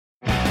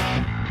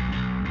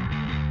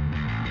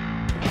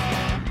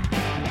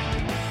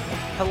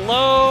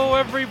Hello,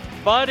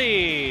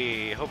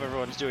 everybody! Hope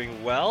everyone's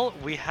doing well.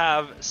 We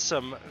have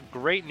some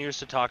great news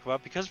to talk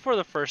about because for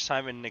the first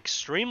time in an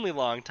extremely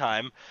long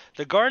time,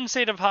 the Garden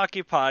State of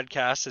Hockey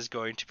podcast is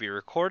going to be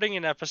recording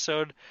an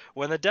episode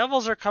when the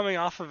Devils are coming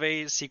off of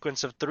a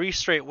sequence of 3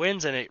 straight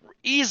wins, and it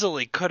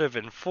easily could have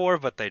been 4,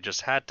 but they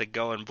just had to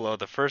go and blow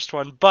the first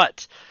one.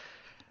 But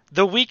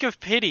the week of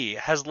pity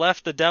has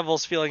left the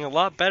Devils feeling a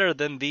lot better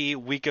than the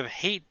week of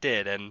hate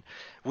did, and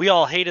we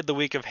all hated the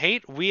week of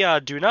hate. We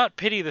do not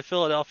pity the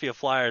Philadelphia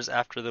Flyers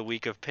after the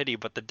week of pity,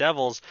 but the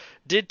Devils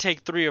did take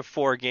 3 of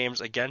 4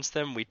 games against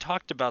them. We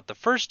talked about the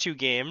first 2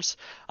 games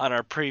on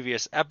our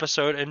previous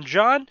episode, and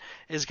John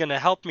is going to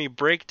help me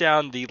break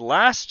down the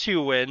last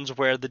 2 wins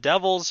where the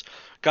Devils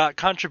got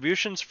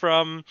contributions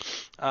from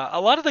a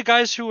lot of the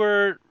guys who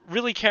were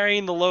really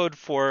carrying the load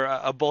for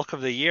a bulk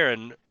of the year,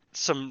 and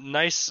some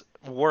nice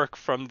work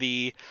from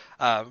the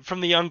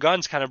young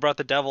guns kind of brought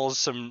the Devils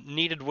some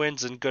needed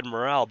wins and good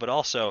morale, but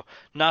also,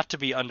 not to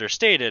be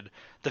understated,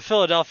 the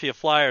Philadelphia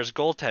Flyers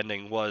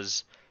goaltending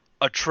was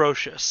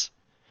atrocious.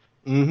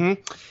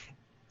 Mm-hmm.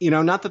 You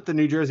know, not that the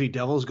New Jersey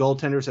Devils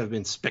goaltenders have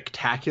been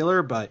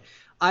spectacular, but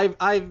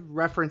I've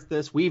referenced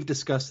this. We've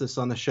discussed this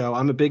on the show.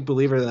 I'm a big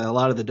believer that a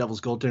lot of the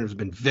Devils goaltenders have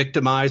been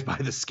victimized by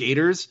the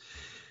skaters.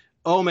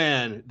 Oh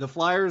man, the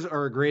Flyers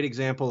are a great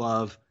example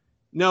of,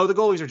 no, the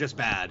goalies are just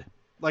bad.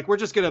 Like, we're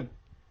just going to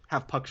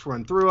have pucks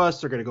run through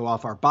us. They're going to go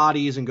off our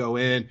bodies and go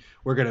in.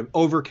 We're going to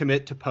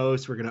overcommit to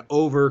posts. We're going to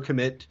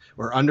overcommit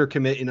or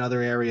undercommit in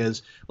other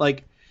areas.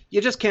 Like, you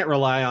just can't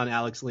rely on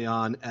Alex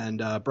Leon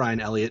and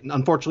Brian Elliott. And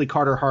unfortunately,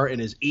 Carter Hart and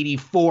his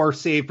 84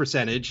 save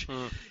percentage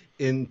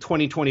in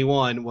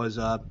 2021 was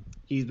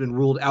he's been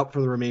ruled out for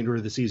the remainder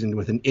of the season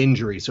with an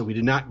injury. So we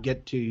did not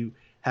get to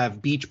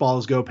have beach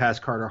balls go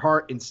past Carter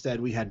Hart.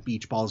 Instead, we had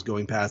beach balls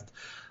going past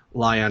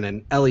Lyon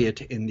and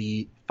Elliott in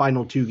the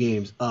final 2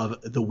 games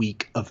of the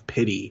week of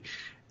pity.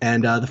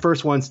 And the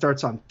first one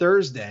starts on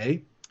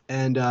Thursday.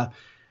 And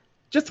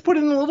just to put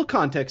it in a little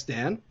context,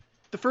 Dan,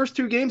 the first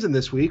 2 games in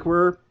this week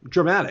were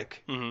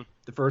dramatic. Mm-hmm.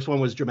 The first one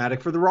was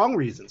dramatic for the wrong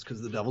reasons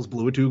because the Devils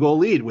blew a 2-goal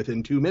lead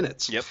within 2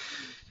 minutes. Yep.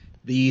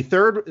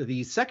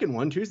 The second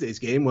one, Tuesday's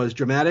game, was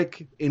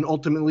dramatic in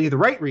ultimately the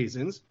right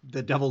reasons.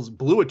 The Devils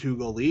blew a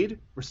 2-goal lead,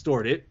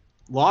 restored it,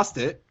 lost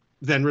it,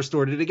 then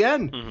restored it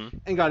again,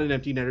 and got an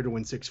empty netter to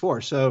win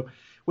 6-4. So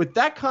with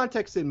that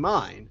context in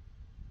mind,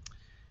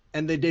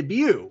 and the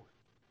debut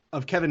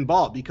of Kevin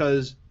Ball,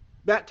 because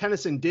Matt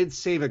Tennyson did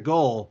save a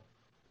goal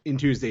in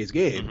Tuesday's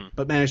game,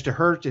 but managed to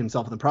hurt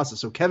himself in the process.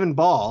 So Kevin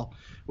Ball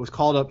was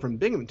called up from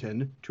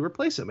Binghamton to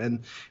replace him.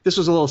 And this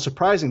was a little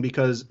surprising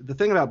because the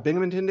thing about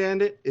Binghamton,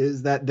 Dan,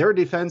 is that their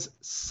defense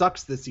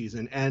sucks this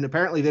season. And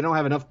apparently they don't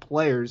have enough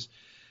players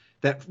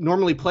that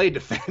normally play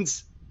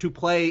defense to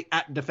play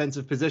at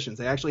defensive positions.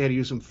 They actually had to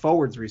use some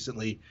forwards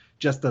recently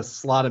just to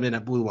slot them in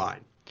at blue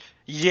line.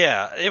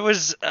 Yeah, it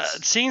was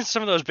seeing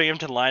some of those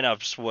Binghamton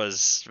lineups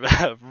was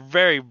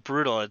very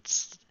brutal.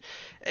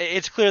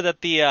 It's clear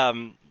that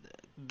the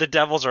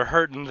Devils are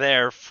hurting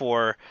there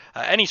for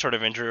any sort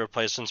of injury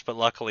replacements, but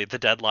luckily the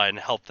deadline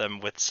helped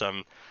them with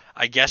some,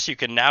 I guess you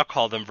can now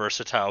call them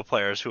versatile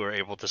players who are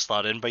able to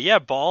slot in. But yeah,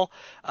 Ball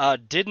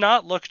did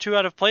not look too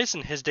out of place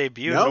in his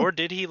debut, nor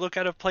did he look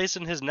out of place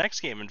in his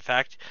next game. In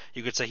fact,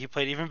 you could say he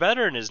played even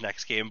better in his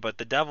next game, but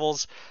the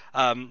Devils,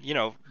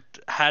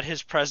 had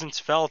his presence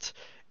felt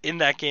in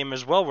that game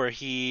as well, where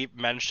he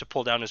managed to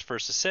pull down his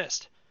first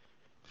assist.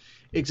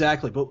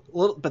 Exactly,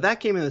 but that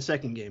came in the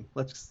second game.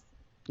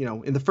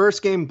 In the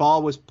first game,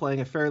 Ball was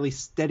playing a fairly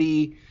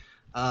steady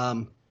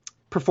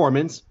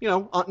performance,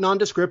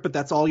 nondescript, but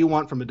that's all you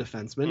want from a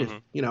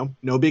defenseman. If,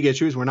 no big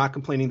issues. We're not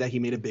complaining that he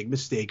made a big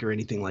mistake or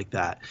anything like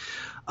that.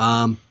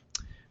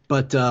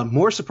 But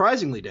more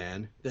surprisingly,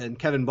 Dan, than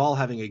Kevin Ball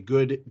having a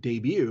good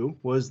debut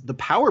was the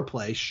power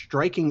play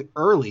striking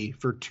early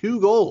for 2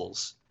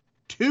 goals.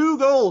 2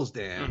 goals,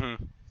 Dan,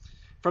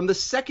 from the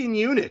second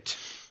unit.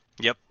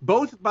 Yep.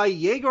 Both by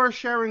Yegor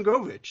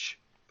Sharangovich,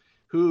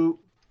 who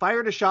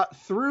fired a shot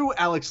through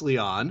Alex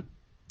Leon,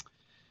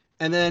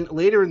 and then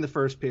later in the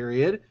first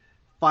period,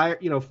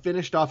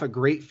 finished off a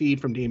great feed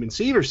from Damon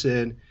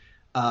Severson,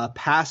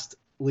 past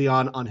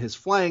Leon on his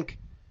flank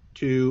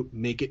to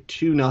make it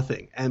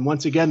 2-0. And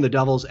once again, the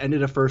Devils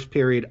ended a first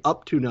period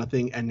up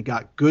 2-0 and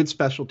got good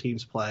special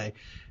teams play.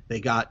 They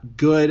got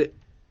good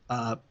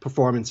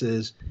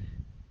performances.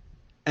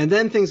 And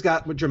then things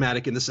got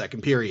dramatic in the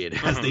second period,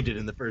 as they did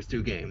in the first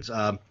 2 games.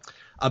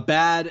 A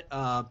bad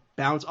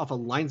bounce off a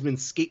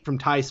linesman's skate from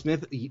Ty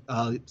Smith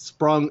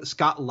sprung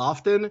Scott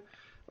Lawton,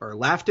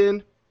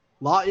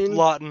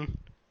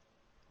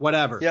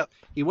 whatever. Yep.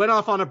 He went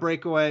off on a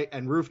breakaway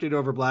and roofed it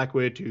over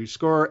Blackwood to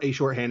score a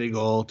shorthanded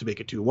goal to make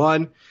it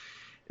 2-1.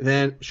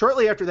 Then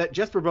shortly after that,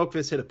 Jesper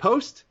Boqvist hit a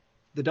post.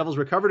 The Devils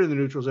recovered in the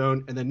neutral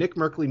zone, and then Nick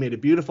Merkley made a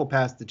beautiful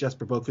pass to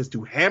Jesper Boqvist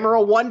to hammer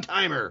a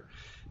one-timer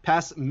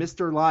past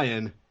Mr.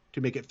 Lyon to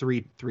make it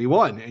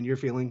 3-1. And you're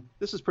feeling,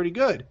 this is pretty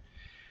good.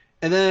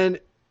 And then,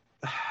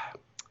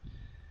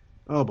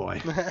 oh boy.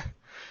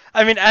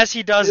 I mean, as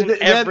he does in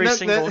every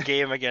single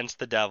game against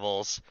the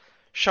Devils,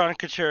 Sean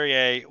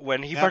Couturier,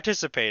 when he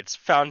participates,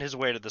 found his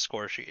way to the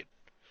score sheet.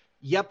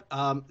 Yep.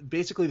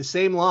 Basically, the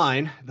same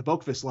line, the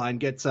Boqvist line,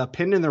 gets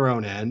pinned in their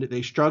own end.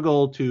 They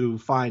struggle to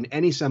find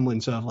any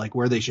semblance of like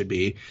where they should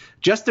be.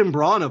 Justin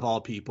Braun, of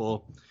all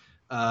people,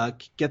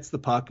 gets the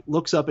puck,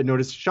 looks up and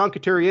notices Sean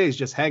Couturier is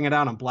just hanging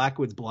out on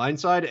Blackwood's blind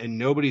side and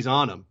nobody's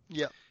on him.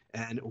 Yep.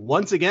 And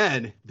once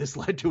again, this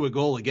led to a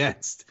goal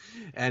against.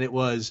 And it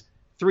was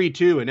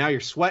 3-2, and now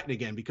you're sweating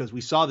again because we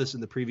saw this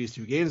in the previous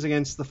 2 games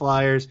against the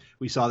Flyers.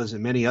 We saw this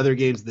in many other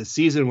games this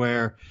season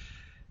where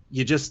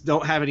you just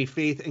don't have any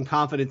faith and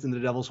confidence in the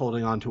Devils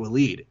holding on to a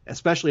lead,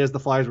 especially as the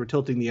Flyers were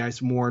tilting the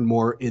ice more and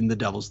more in the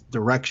Devils'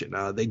 direction.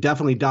 They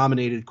definitely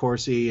dominated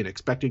Corsi and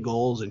expected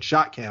goals and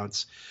shot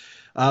counts,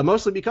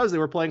 mostly because they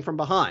were playing from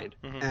behind.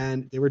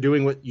 And they were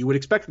doing what you would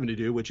expect them to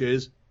do, which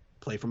is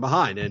play from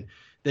behind. And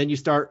then you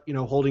start,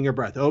 holding your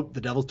breath. Oh,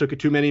 the Devils took a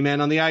too many men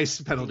on the ice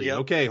penalty. Yep.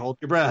 Okay, hold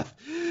your breath.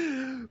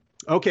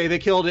 Okay, they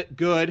killed it.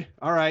 Good.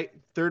 All right.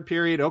 Third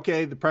period.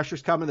 Okay, the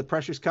pressure's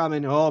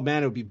coming. Oh,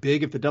 man, it would be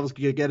big if the Devils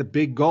could get a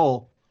big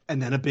goal.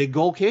 And then a big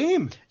goal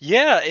came.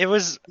 Yeah, it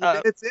was.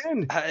 Minutes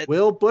in.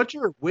 Will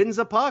Butcher wins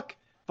a puck,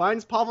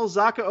 finds Pavel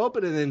Zacha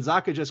open, and then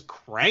Zacha just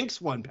cranks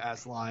one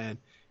past Lyon.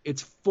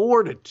 It's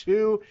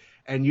 4-2,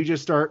 and you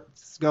just start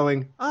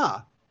going,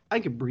 I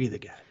can breathe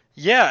again.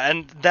 Yeah,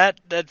 and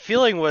that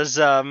feeling was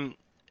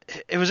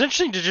it was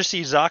interesting to just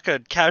see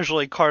Zacha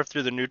casually carve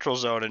through the neutral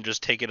zone and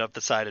just take it up the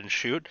side and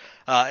shoot.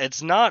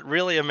 It's not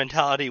really a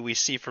mentality we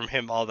see from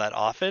him all that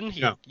often.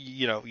 He,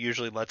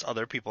 usually lets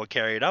other people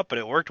carry it up, but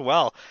it worked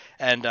well.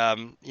 And,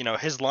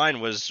 his line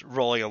was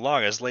rolling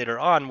along as later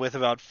on, with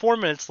about 4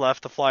 minutes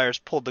left, the Flyers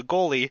pulled the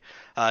goalie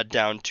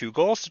down 2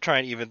 goals to try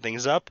and even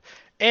things up.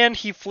 And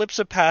he flips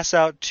a pass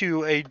out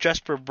to a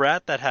Jesper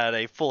Bratt that had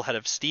a full head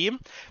of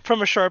steam.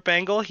 From a sharp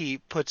angle, he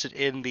puts it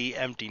in the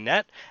empty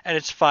net, and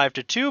it's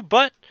 5-2.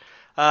 But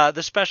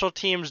the special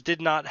teams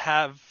did not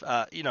have,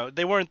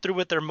 they weren't through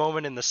with their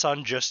moment in the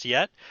sun just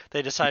yet.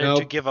 They decided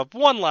to give up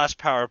one last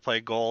power play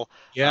goal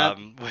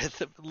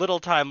with little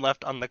time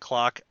left on the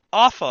clock,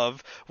 off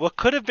of what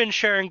could have been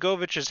Sharon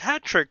Govich's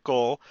hat trick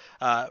goal,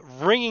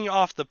 ringing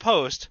off the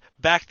post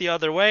back the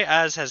other way,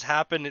 as has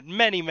happened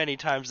many, many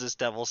times this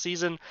Devil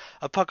season.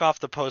 A puck off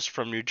the post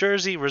from New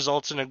Jersey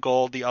results in a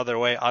goal the other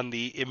way on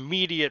the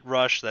immediate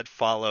rush that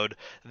followed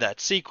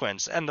that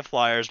sequence, and the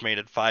Flyers made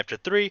it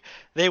 5-3.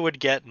 They would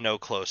get no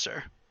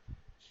closer.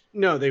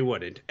 No, they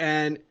wouldn't.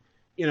 And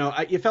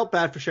you felt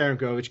bad for Sharon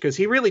Govich because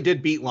he really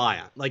did beat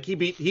Lyon. Like he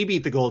beat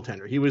the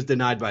goaltender. He was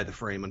denied by the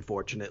frame,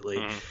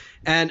 unfortunately.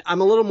 And I'm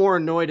a little more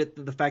annoyed at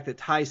the fact that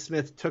Ty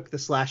Smith took the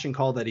slashing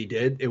call that he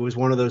did. It was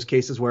one of those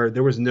cases where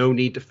there was no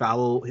need to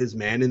foul his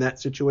man in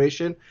that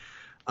situation.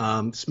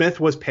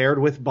 Smith was paired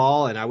with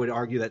Ball, and I would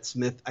argue that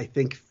Smith, I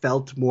think,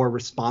 felt more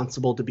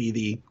responsible to be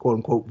the quote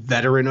unquote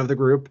veteran of the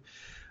group.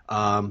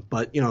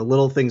 But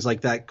little things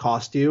like that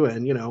cost you,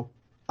 and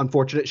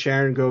unfortunate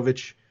Sharon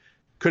Govich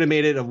could have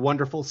made it a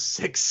wonderful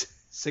six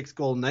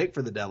goal night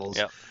for the Devils.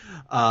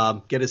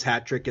 Yep. Get his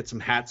hat trick, get some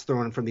hats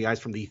thrown from the ice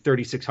from the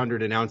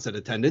 3,600 announced at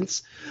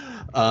attendance.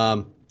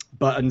 But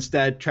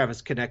instead,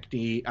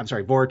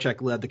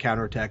 Voracek led the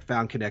counterattack,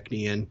 found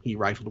Konechny, and he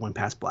rifled one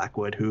past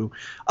Blackwood, who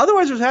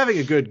otherwise was having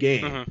a good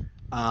game.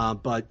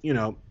 But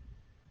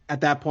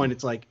at that point,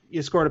 it's like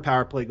you scored a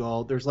power play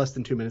goal. There's less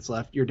than 2 minutes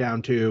left. You're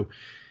down to.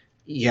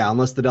 Yeah,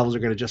 unless the Devils are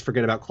going to just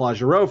forget about Claude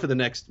Giroux for the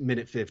next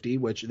minute 50,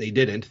 which they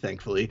didn't,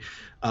 thankfully,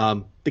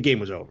 the game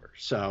was over.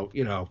 So,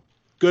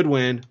 good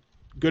win,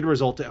 good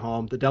result at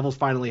home. The Devils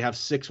finally have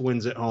 6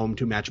 wins at home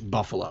to match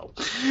Buffalo.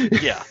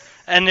 Yeah,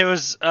 and it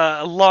was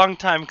a long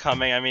time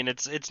coming. I mean,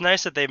 it's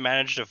nice that they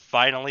managed to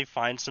finally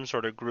find some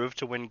sort of groove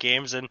to win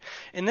games. And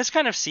in this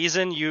kind of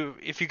season,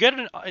 if you get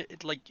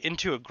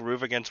into a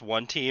groove against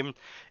one team,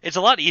 it's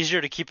a lot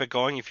easier to keep it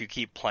going if you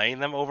keep playing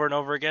them over and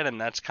over again.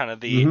 And that's kind of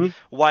the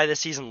why the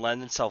season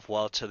lends itself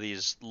well to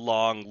these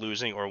long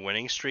losing or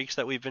winning streaks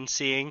that we've been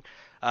seeing,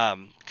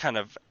 kind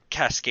of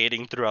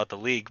cascading throughout the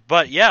league.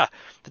 But yeah,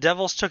 the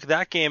Devils took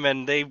that game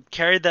and they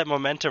carried that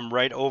momentum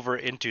right over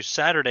into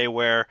Saturday,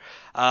 where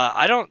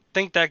I don't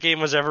think that game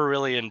was ever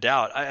really in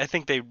doubt. I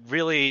think they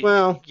really,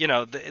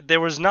 there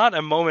was not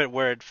a moment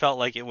where it felt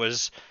like it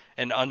was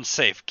an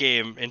unsafe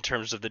game in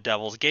terms of the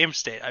Devils' game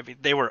state. I mean,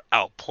 they were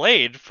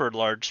outplayed for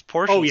large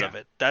portions of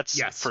it. That's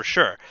for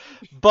sure.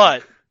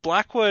 But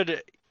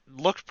Blackwood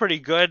looked pretty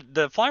good.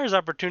 The Flyers'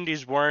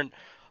 opportunities weren't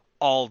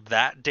all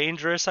that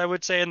dangerous, I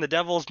would say, and the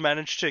Devils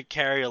managed to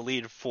carry a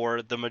lead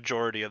for the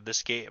majority of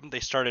this game.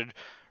 They started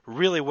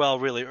really well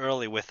really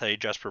early with a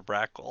Jesper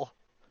Bratt goal.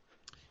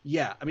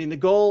 Yeah, I mean, the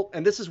goal,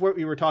 and this is what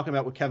we were talking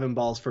about with Kevin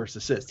Ball's first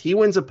assist. He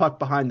wins a puck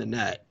behind the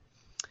net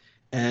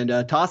and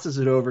tosses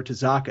it over to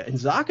Zacha, and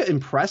Zacha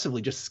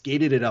impressively just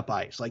skated it up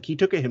ice. Like, he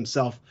took it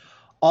himself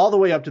all the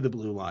way up to the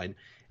blue line.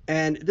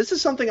 And this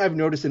is something I've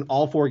noticed in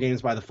all 4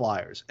 games by the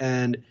Flyers,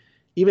 and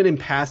even in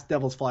past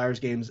Devils-Flyers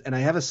games, and I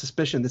have a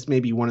suspicion this may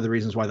be one of the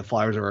reasons why the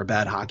Flyers are a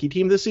bad hockey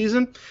team this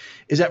season,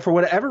 is that for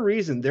whatever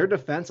reason, their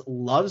defense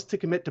loves to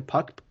commit to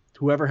puck,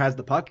 whoever has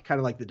the puck, kind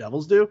of like the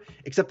Devils do,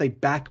 except they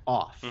back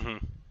off.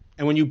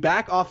 And when you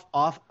back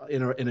off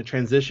in a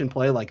transition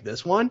play like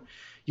this one,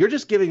 you're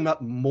just giving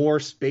up more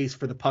space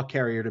for the puck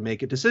carrier to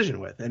make a decision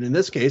with. And in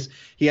this case,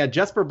 he had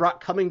Jesper Bratt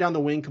coming down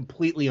the wing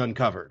completely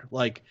uncovered.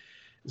 Like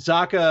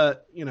Zacha,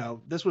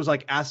 this was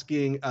like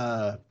asking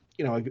a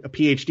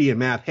PhD in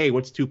math, hey,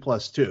 what's 2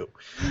 + 2?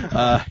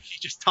 He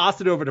just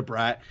tossed it over to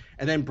Bratt,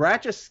 and then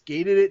Bratt just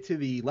skated it to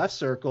the left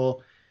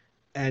circle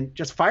and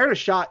just fired a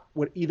shot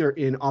either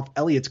off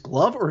Elliott's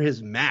glove or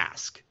his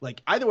mask.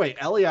 Like either way,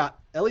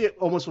 Elliott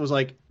almost was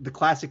like the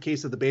classic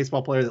case of the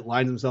baseball player that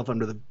lines himself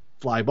under the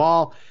fly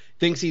ball,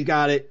 thinks he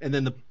got it, and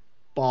then the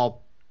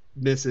ball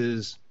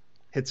misses,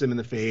 hits him in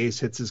the face,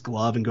 hits his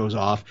glove, and goes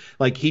off.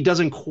 Like he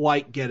doesn't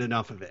quite get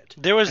enough of it.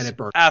 There was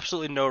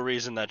absolutely no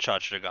reason that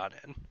shot should have gone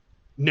in.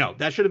 No,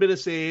 that should have been a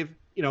save.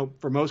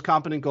 For most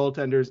competent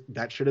goaltenders,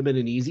 that should have been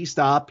an easy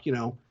stop.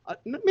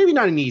 Maybe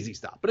not an easy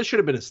stop, but it should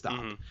have been a stop.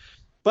 Mm-hmm.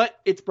 But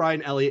it's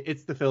Brian Elliott.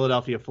 It's the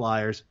Philadelphia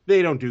Flyers.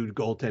 They don't do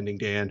goaltending,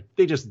 Dan.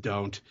 They just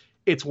don't.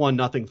 It's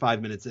 1-0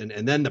 5 minutes in,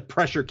 and then the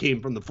pressure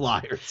came from the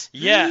Flyers.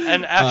 Yeah,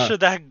 and after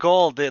that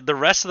goal, the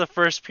rest of the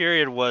first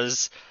period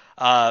was,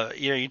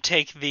 you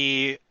take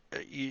the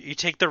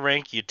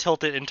rink, you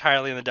tilt it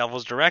entirely in the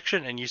Devils'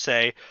 direction, and you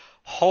say,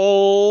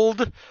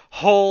 hold,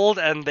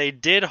 and they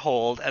did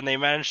hold, and they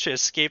managed to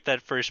escape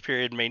that first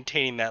period,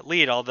 maintaining that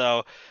lead,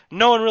 although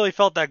no one really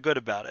felt that good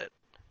about it.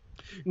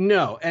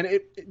 No, and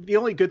the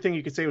only good thing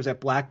you could say was that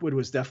Blackwood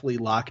was definitely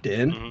locked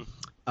in.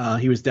 Mm-hmm.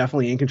 He was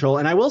definitely in control.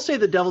 And I will say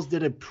the Devils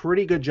did a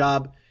pretty good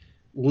job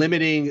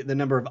limiting the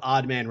number of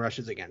odd man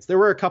rushes against. There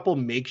were a couple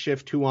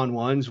makeshift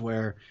 2-on-1s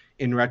where,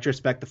 in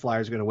retrospect, the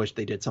Flyers are going to wish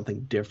they did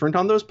something different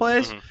on those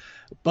plays. Mm-hmm.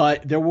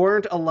 But there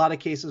weren't a lot of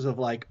cases of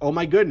like, oh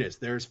my goodness,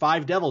 there's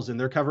 5 Devils and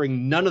they're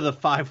covering none of the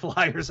 5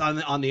 Flyers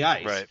on the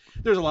ice. Right.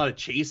 There's a lot of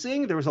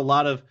chasing. There was a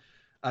lot of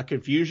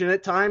confusion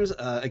at times.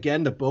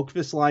 Again, the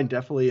Boqvist line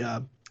definitely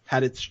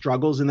had its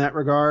struggles in that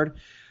regard.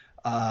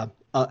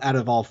 Out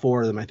of all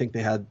 4 of them, I think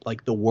they had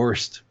like the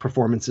worst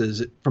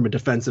performances from a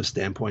defensive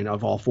standpoint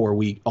of all 4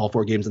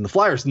 games, and the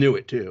Flyers knew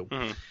it too.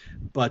 Mm-hmm.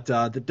 But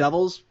the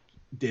Devils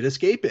did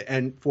escape it,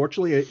 and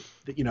fortunately,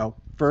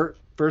 for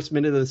first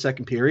minute of the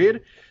second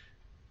period,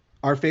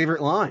 our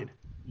favorite line,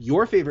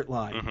 your favorite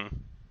line, mm-hmm.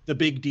 the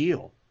big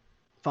deal,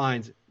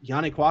 finds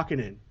Janne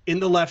Kuokkanen in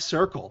the left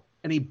circle,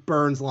 and he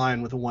burns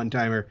Lyon with a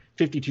one-timer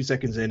 52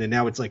 seconds in, and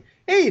now it's like,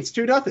 hey, it's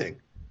 2-0.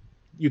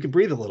 You can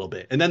breathe a little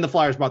bit. And then the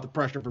Flyers brought the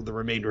pressure for the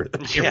remainder of the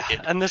period.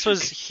 Yeah, and this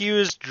was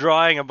Hughes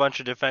drawing a bunch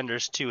of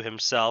defenders to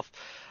himself.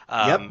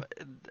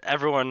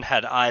 Everyone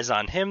had eyes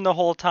on him the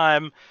whole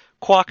time.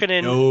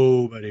 Kuokkanen...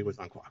 Nobody was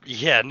on Kuokkanen.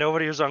 Yeah,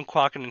 nobody was on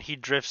Kuokkanen. He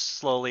drifts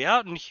slowly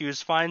out, and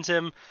Hughes finds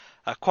him.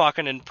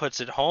 Kuokkanen puts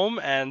it home,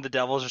 and the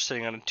Devils are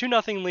sitting on a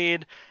 2-0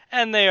 lead,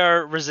 and they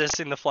are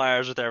resisting the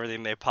Flyers with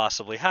everything they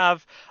possibly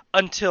have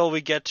until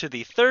we get to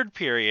the third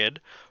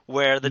period,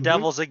 where the mm-hmm.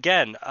 Devils,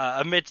 again,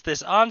 amidst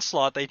this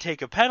onslaught, they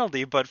take a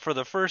penalty, but for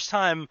the first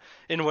time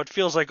in what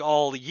feels like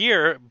all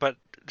year, but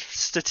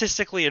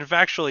statistically and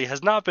factually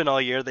has not been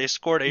all year, they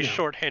scored a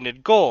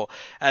shorthanded goal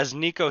as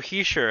Nico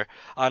Hischier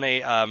on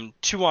a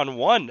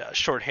 2-on-1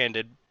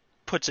 shorthanded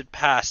puts it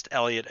past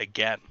Elliott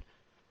again.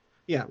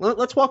 Yeah,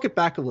 let's walk it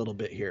back a little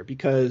bit here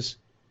because,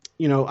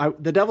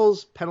 the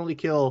Devils' penalty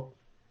kill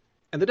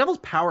and the Devils'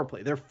 power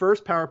play, their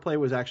first power play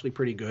was actually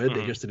pretty good. Mm-hmm.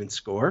 They just didn't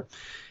score.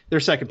 Their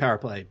second power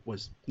play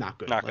was not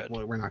good.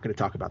 We're not going to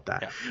talk about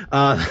that.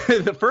 Yeah.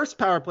 The first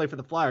power play for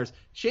the Flyers,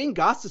 Shane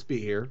Gostisbehere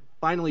here,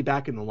 finally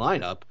back in the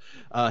lineup,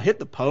 hit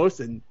the post,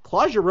 and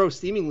Claude Giroux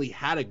seemingly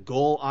had a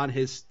goal on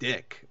his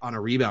stick on a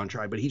rebound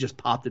try, but he just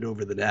popped it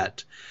over the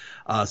net.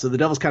 So the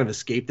Devils kind of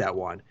escaped that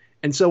one.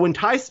 And so when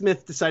Ty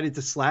Smith decided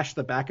to slash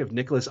the back of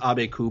Nicholas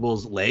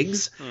Aube-Kubel's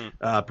legs,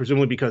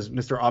 presumably because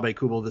Mr.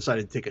 Aube-Kubel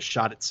decided to take a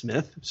shot at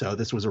Smith, so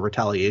this was a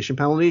retaliation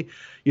penalty,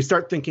 you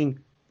start thinking,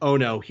 oh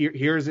no,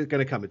 here's it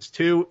going to come. It's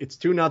 2-0.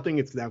 It's now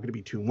going to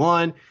be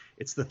 2-1.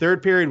 It's the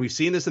third period. We've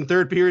seen this in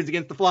third periods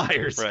against the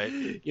Flyers.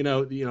 Right.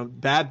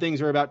 Bad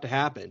things are about to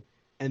happen.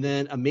 And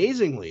then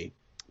amazingly,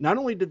 not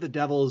only did the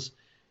Devils,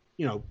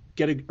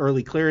 get an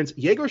early clearance,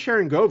 Yegor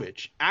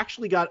Sharangovich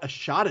actually got a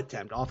shot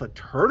attempt off a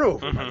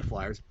turnover mm-hmm. by the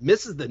Flyers,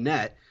 misses the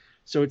net.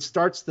 So it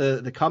starts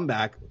the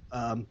comeback,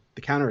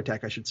 the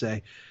counterattack, I should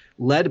say,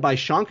 led by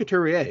Sean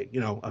Couturier,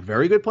 a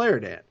very good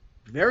player, Dan,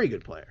 very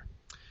good player.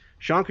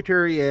 Sean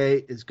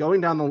Couturier is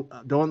going down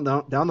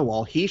the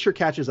wall. Hischier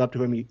catches up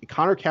to him.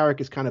 Connor Carrick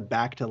is kind of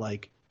back to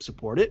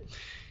support it.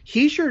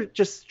 Hischier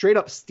just straight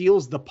up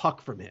steals the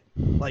puck from him.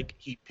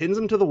 He pins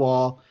him to the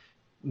wall,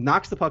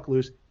 knocks the puck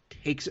loose,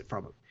 takes it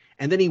from him.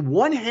 And then he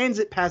one-hands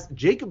it past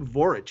Jacob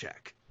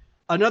Voracek,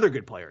 another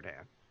good player,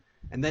 Dan.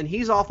 And then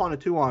he's off on a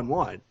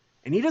 2-on-1,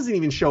 and he doesn't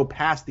even show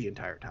pass the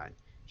entire time.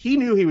 He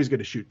knew he was going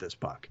to shoot this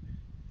puck.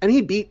 And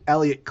he beat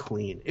Elliott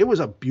clean. It was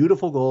a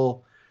beautiful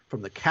goal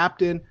from the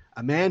captain,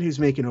 a man who's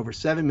making over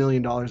 $7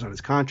 million on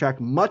his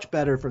contract, much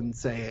better from,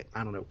 say,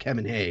 I don't know,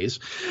 Kevin Hayes,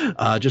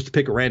 just to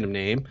pick a random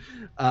name.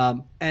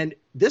 And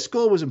this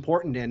goal was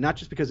important, Dan, not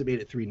just because it made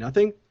it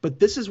 3-0, but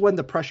this is when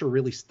the pressure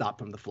really stopped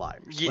from the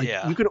Flyers.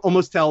 Yeah. Like, you could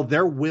almost tell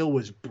their will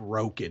was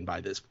broken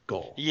by this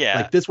goal. Yeah.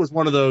 Like, this was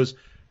one of those,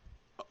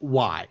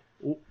 why?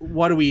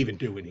 What are we even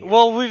doing here?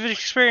 Well, we've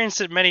experienced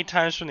it many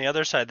times from the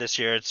other side this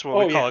year. It's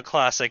what we call a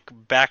classic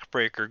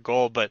backbreaker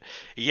goal. But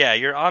yeah,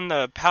 you're on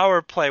the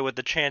power play with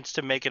the chance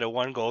to make it a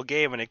 1-goal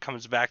game, and it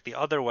comes back the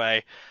other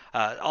way.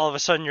 All of a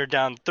sudden, you're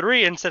down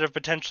 3 instead of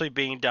potentially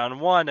being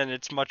down 1, and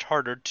it's much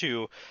harder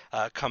to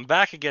come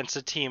back against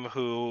a team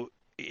who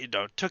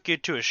took you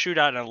to a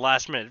shootout and a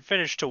last-minute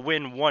finish to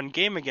win 1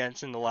 game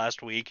against in the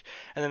last week,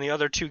 and then the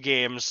other 2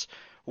 games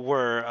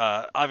were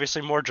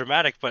obviously more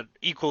dramatic, but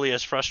equally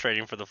as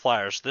frustrating for the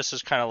Flyers. This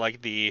is kind of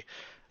like the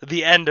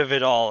end of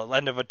it all,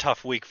 end of a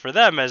tough week for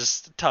them,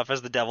 as tough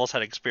as the Devils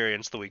had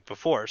experienced the week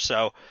before.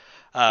 So,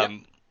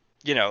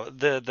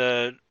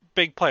 the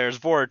big players,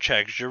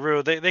 Voracek,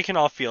 Giroux, they can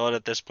all feel it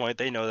at this point.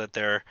 They know that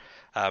their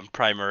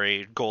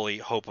primary goalie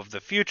hope of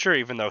the future,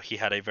 even though he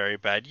had a very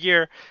bad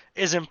year,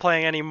 isn't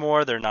playing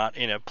anymore. They're not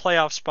in a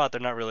playoff spot. They're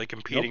not really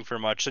competing for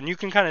much. And you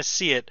can kind of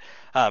see it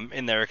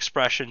in their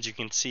expressions. You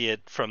can see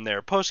it from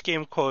their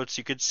post-game quotes.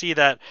 You could see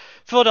that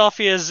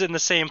Philadelphia is in the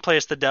same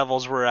place the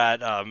Devils were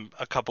at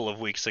a couple of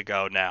weeks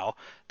ago now,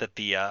 that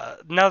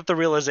now that the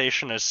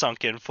realization has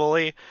sunk in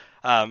fully.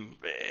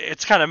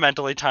 It's kind of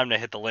mentally time to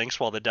hit the links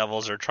while the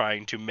Devils are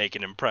trying to make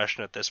an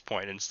impression at this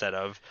point instead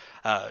of,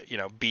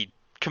 be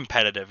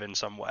competitive in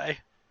some way.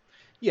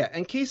 Yeah,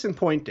 and case in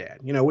point, Dan,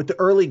 with the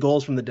early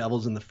goals from the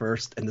Devils in the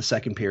first and the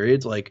second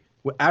periods, like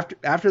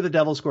after the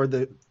Devils scored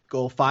the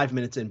goal 5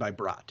 minutes in by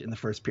Bratt in the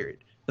first period,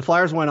 the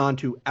Flyers went on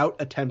to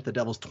out-attempt the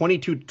Devils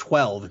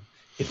 22-12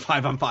 in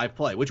 5-on-5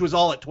 play, which was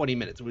all at 20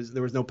 minutes.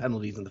 There was no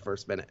penalties in the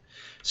first minute.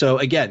 So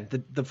again,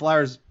 the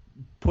Flyers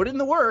put in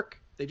the work.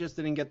 They just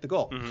didn't get the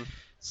goal. Mm-hmm.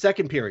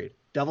 Second period,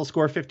 Devils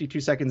score 52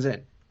 seconds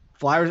in.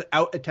 Flyers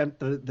out-attempt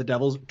the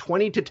Devils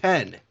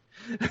 20-10.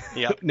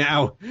 Yeah.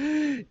 Now,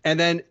 and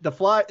then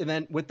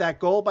with that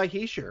goal by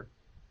Hischier,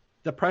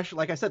 the pressure,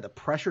 like I said, the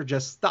pressure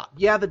just stopped.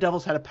 Yeah, the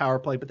Devils had a power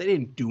play, but they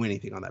didn't do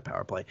anything on that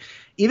power play.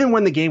 Even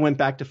when the game went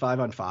back to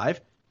 5-on-5,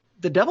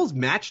 the Devils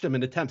matched them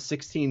in attempts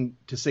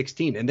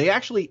 16-16, and they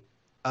actually,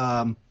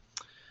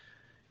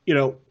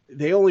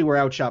 they only were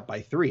outshot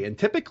by 3, and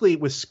typically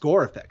with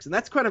score effects. And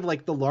that's kind of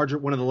like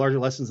one of the larger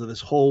lessons of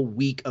this whole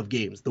week of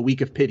games, the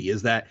week of pity,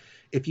 is that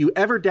if you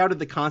ever doubted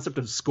the concept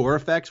of score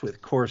effects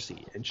with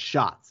Corsi and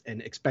shots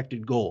and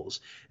expected goals,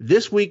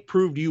 this week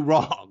proved you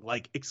wrong.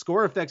 Like,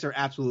 score effects are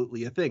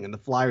absolutely a thing, and the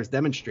Flyers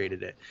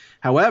demonstrated it.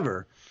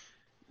 However,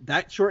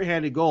 that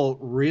shorthanded goal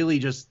really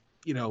just,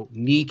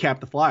 kneecapped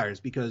the Flyers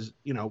because,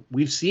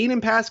 we've seen in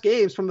past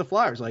games from the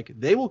Flyers, like,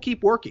 they will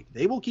keep working.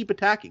 They will keep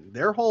attacking.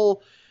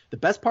 The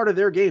best part of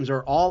their games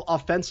are all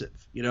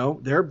offensive.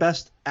 Their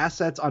best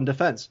assets on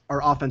defense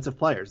are offensive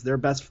players. Their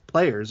best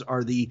players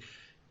are the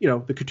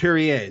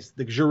Couturiers,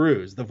 the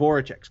Giroux, the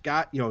Voraceks,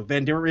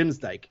 Van der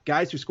Rimsdijk,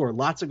 guys who score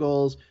lots of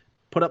goals,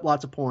 put up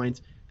lots of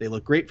points. They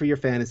look great for your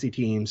fantasy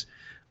teams,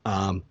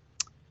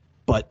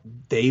 but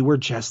they were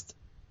just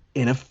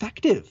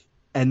ineffective.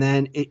 And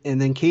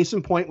then case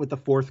in point with the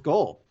fourth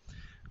goal,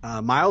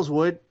 Miles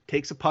Wood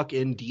takes a puck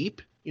in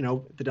deep.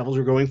 The Devils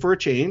are going for a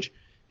change.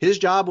 His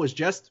job was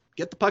just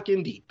get the puck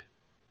in deep.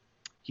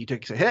 He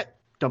takes a hit,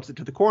 dumps it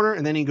to the corner,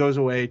 and then he goes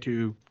away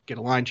to get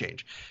a line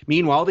change.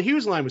 Meanwhile, the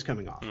Hughes line was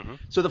coming off. Mm-hmm.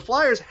 So the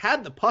Flyers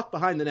had the puck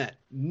behind the net.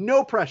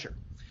 No pressure.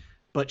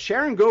 But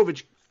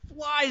Sharangovich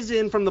flies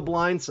in from the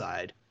blind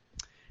side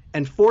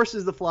and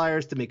forces the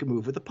Flyers to make a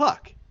move with the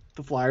puck.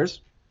 The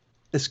Flyers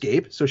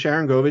escape. So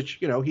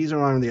Sharangovich, he's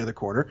around the other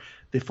corner.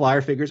 The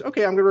Flyer figures,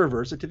 okay, I'm going to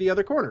reverse it to the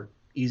other corner.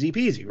 Easy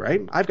peasy,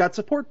 right? I've got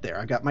support there.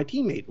 I got my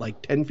teammate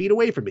like 10 feet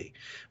away from me.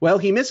 Well,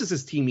 he misses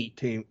his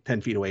teammate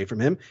 10 feet away from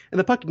him, and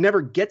the puck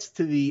never gets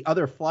to the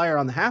other Flyer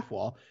on the half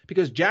wall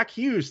because Jack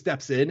Hughes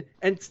steps in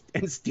and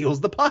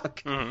steals the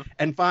puck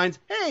and finds,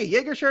 hey,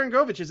 Yegor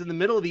Sharangovich is in the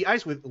middle of the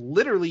ice with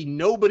literally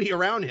nobody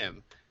around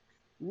him.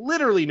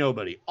 Literally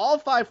nobody. All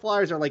 5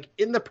 Flyers are like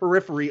in the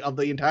periphery of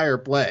the entire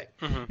play.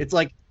 Mm-hmm.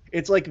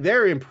 It's like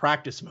they're in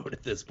practice mode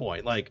at this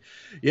point. Like,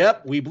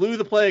 yep, we blew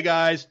the play,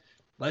 guys.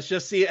 Let's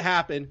just see it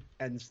happen.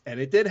 And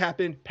it did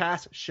happen.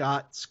 Pass,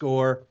 shot,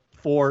 score,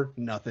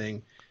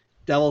 4-0.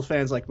 Devils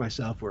fans like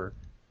myself were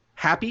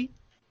happy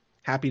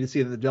to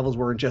see that the Devils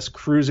weren't just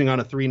cruising on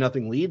a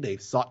 3-0 lead. They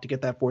sought to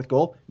get that 4th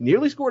goal.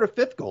 Nearly scored a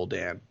 5th goal,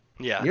 Dan.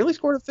 Yeah. Nearly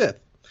scored a 5th.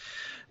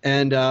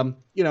 And,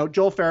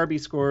 Joel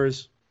Farabee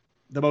scores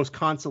the most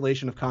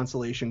consolation of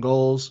consolation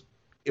goals.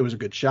 It was a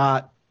good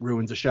shot.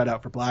 Ruins a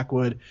shutout for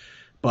Blackwood.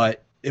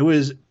 But it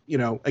was,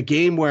 a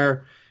game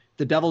where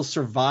the Devils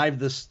survived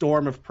the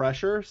storm of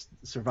pressure,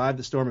 survived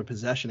the storm of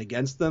possession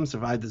against them,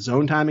 survived the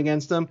zone time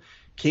against them,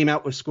 came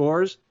out with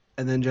scores,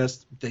 and then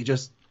they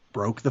just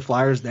broke the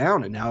Flyers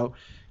down. And now,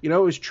 it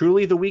was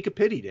truly the week of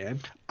pity, Dan.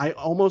 I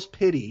almost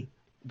pity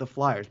the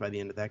Flyers by the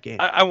end of that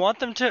game. I want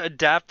them to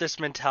adapt this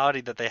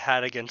mentality that they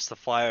had against the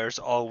Flyers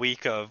all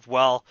week of,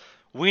 well,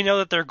 we know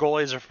that their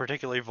goalies are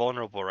particularly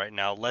vulnerable right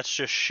now. Let's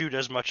just shoot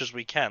as much as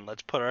we can.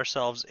 Let's put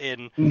ourselves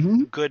in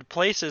Mm-hmm. good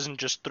places and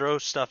just throw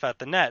stuff at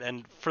the net.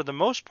 And for the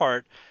most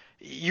part,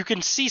 you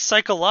can see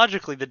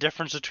psychologically the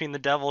difference between the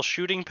Devils'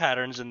 shooting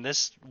patterns in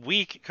this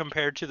week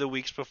compared to the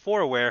weeks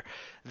before, where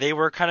they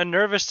were kind of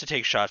nervous to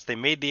take shots. They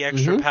made the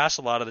extra Mm-hmm. pass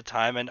a lot of the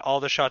time, and all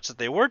the shots that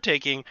they were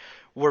taking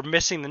were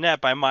missing the net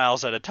by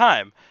miles at a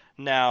time.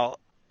 Now,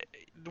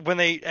 when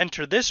they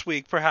enter this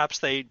week, perhaps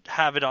they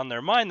have it on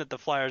their mind that the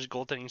Flyers'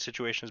 goaltending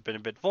situation has been a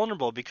bit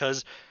vulnerable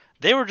because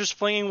they were just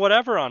flinging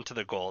whatever onto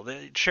the goal.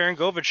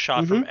 Sharangovich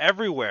shot from Mm-hmm.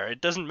 everywhere.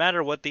 It doesn't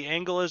matter what the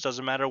angle is,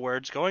 doesn't matter where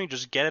it's going,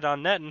 just get it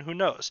on net, and who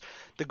knows?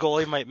 The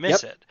goalie might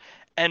miss Yep. it.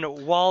 And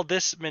while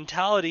this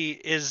mentality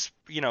is,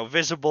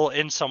 visible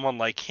in someone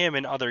like him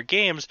in other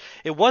games,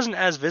 it wasn't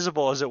as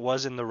visible as it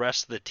was in the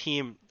rest of the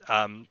team,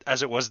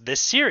 as it was this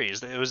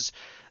series. It was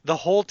the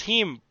whole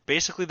team.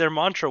 Basically, their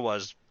mantra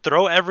was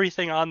throw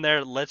everything on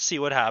there. Let's see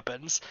what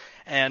happens.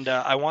 And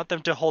I want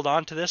them to hold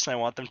on to this, and I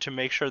want them to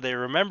make sure they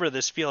remember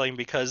this feeling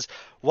because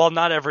while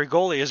not every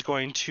goalie is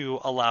going to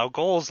allow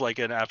goals like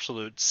an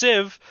absolute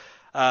sieve,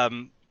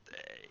 um,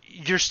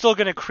 you're still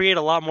going to create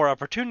a lot more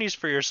opportunities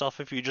for yourself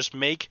if you just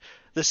make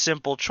the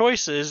simple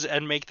choices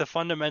and make the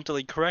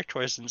fundamentally correct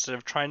choice instead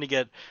of trying to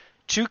get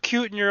too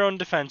cute in your own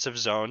defensive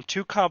zone,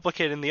 too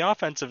complicated in the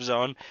offensive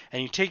zone,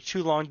 and you take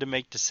too long to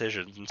make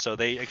decisions. And so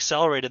they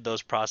accelerated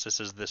those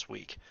processes this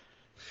week.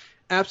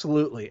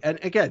 Absolutely. And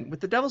again, with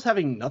the Devils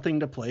having nothing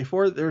to play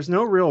for, there's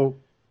no real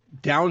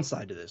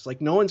downside to this. Like,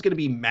 no one's going to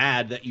be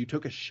mad that you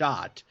took a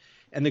shot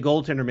and the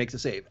goaltender makes a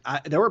save.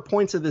 There were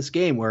points of this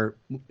game where,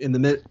 in the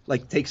mid,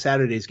 like take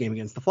Saturday's game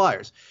against the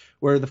Flyers,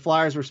 where the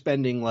Flyers were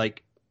spending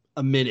like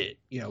a minute,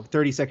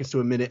 30 seconds to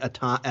a minute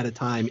at a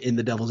time in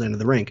the Devils' end of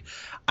the rink.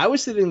 I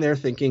was sitting there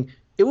thinking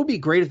it would be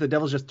great if the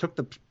Devils just took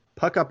the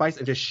puck up ice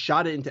and just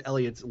shot it into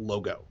Elliott's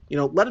logo.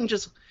 Let him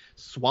just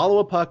swallow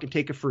a puck and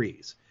take a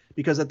freeze.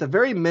 Because at the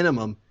very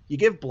minimum, you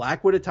give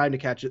Blackwood a time to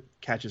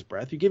catch his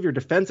breath. You give your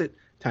defense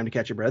time to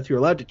catch your breath. You're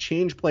allowed to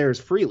change players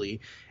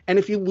freely. And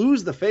if you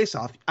lose the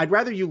faceoff, I'd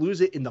rather you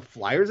lose it in the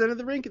Flyers' end of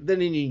the rink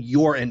than in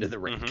your end of the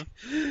rink.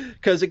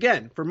 Because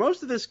again, for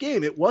most of this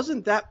game, it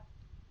wasn't that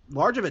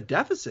large of a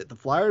deficit. The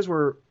Flyers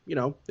were,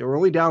 they were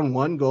only down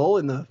 1 goal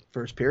in the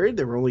first period.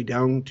 They were only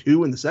down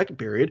 2 in the second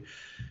period.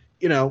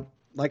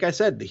 Like I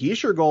said, the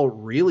Hischier goal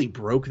really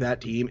broke that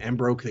team and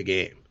broke the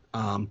game.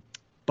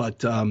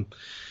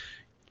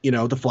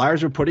 The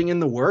Flyers were putting in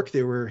the work.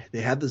 They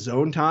had the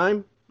zone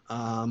time.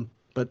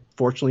 But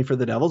fortunately for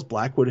the Devils,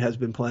 Blackwood has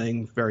been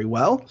playing very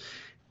well.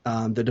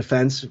 The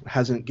defense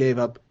hasn't gave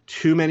up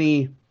too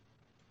many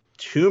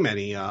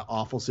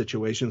awful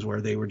situations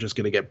where they were just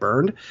going to get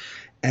burned.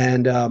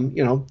 And,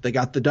 they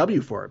got the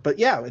W for it. But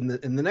yeah, in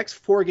the next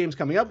 4 games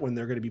coming up, when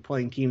they're going to be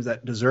playing teams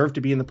that deserve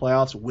to be in the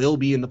playoffs, will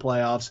be in the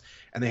playoffs,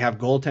 and they have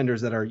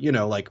goaltenders that are,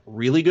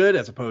 really good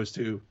as opposed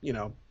to,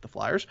 the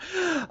Flyers.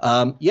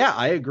 Yeah,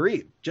 I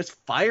agree. Just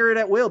fire it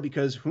at will,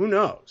 because who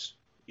knows?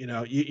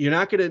 You're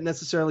not going to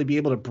necessarily be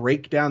able to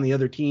break down the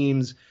other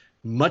team's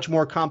much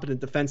more competent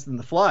defense than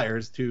the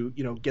Flyers to,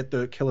 get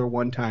the killer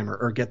one-timer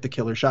or get the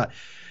killer shot.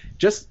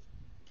 Just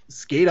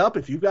skate up.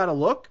 If you've got a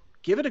look,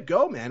 give it a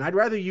go, man. I'd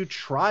rather you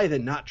try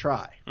than not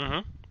try.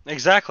 Mm-hmm.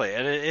 Exactly.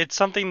 And it's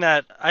something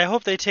that I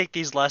hope they take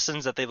these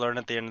lessons that they learn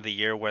at the end of the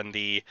year when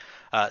the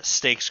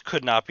stakes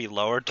could not be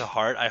lowered to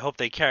heart. I hope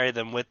they carry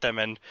them with them.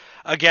 And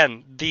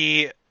again,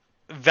 the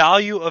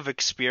value of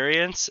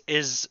experience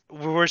is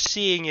we're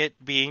seeing it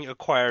being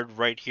acquired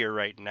right here,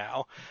 right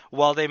now.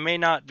 While they may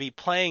not be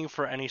playing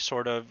for any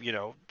sort of,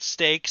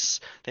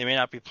 stakes, they may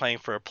not be playing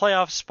for a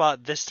playoff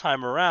spot this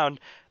time around,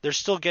 they're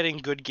still getting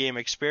good game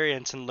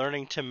experience and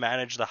learning to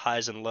manage the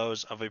highs and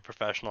lows of a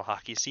professional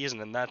hockey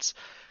season. And that's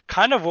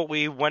kind of what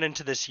we went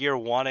into this year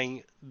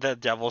wanting the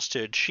Devils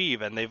to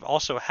achieve. And they've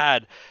also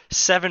had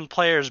 7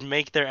 players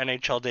make their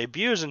NHL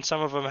debuts, and some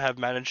of them have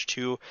managed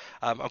to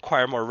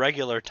acquire more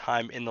regular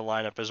time in the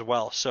lineup as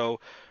well. So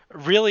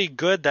really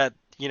good that,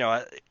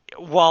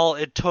 while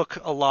it took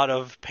a lot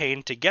of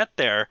pain to get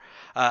there,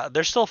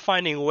 they're still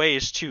finding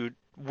ways to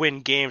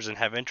win games and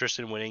have interest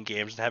in winning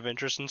games and have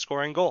interest in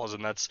scoring goals.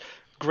 And that's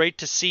great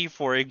to see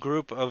for a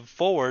group of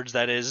forwards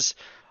that is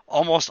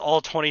almost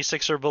all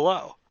 26 or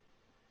below.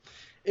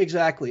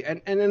 Exactly.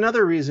 And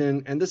another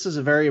reason, and this is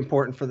very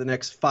important for the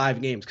next 5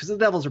 games, because the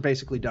Devils are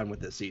basically done with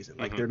this season.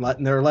 Like their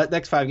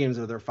next 5 games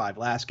are their 5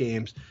 last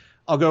games.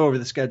 I'll go over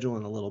the schedule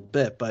in a little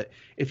bit, but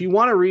if you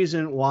want a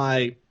reason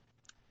why,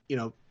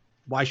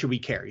 why should we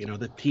care?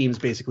 The team's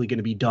basically going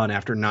to be done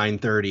after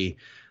 9:30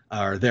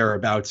 or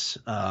thereabouts,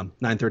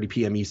 9:30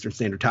 p.m. Eastern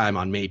Standard Time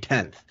on May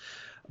 10th.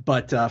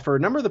 But for a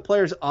number of the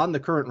players on the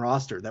current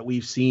roster that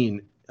we've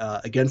seen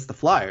against the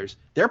Flyers,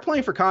 they're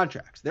playing for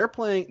contracts. They're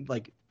playing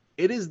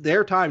it is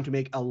their time to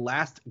make a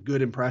last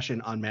good impression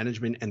on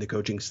management and the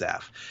coaching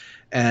staff.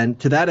 And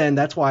to that end,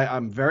 that's why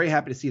I'm very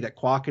happy to see that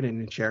Kuokkanen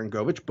and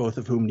Sharangovich, both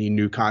of whom need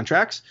new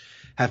contracts,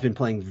 have been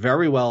playing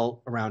very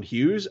well around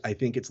Hughes. I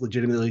think it's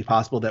legitimately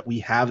possible that we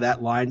have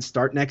that line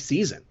start next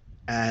season.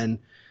 And,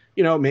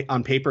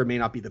 on paper, it may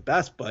not be the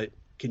best, but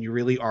can you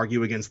really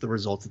argue against the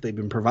results that they've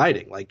been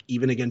providing? Like,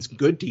 even against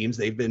good teams,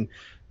 they've been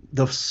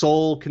the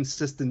sole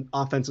consistent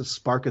offensive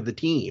spark of the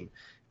team,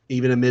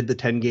 even amid the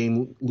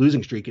 10-game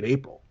losing streak in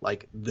April.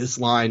 Like, this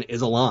line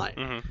is a line.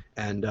 Mm-hmm.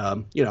 And,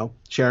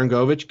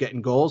 Sharangovich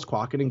getting goals,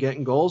 Kuokkanen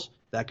getting goals,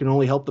 that can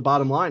only help the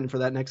bottom line for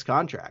that next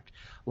contract.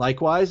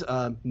 Likewise,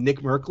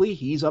 Nick Merkley,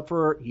 he's up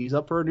for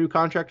a new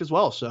contract as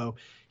well. So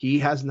he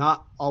has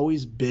not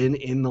always been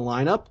in the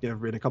lineup. There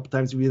have been a couple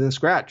times to be in the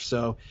scratch.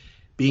 So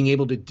being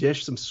able to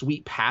dish some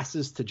sweet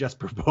passes to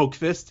Jesper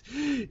Boqvist,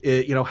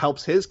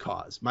 helps his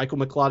cause. Michael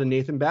McLeod and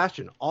Nathan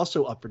Bastian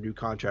also up for new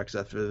contracts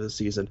after this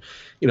season.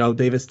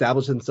 They've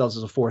established themselves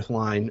as a fourth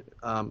line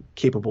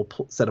capable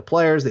set of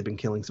players. They've been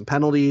killing some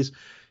penalties.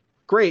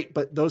 Great,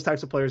 but those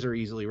types of players are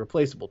easily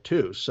replaceable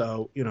too.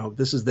 So,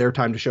 this is their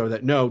time to show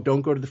that, no,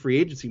 don't go to the free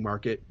agency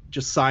market.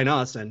 Just sign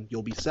us and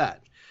you'll be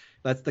set.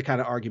 That's the kind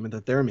of argument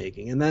that they're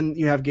making. And then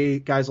you have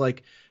guys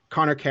like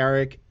Connor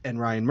Carrick and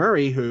Ryan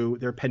Murray, who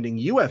they're pending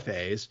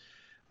UFAs.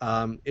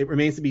 It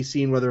remains to be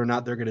seen whether or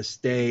not they're going to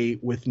stay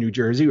with New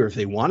Jersey or if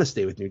they want to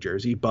stay with New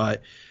Jersey.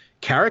 But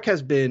Carrick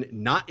has been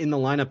not in the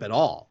lineup at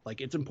all.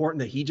 Like, it's important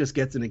that he just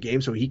gets in a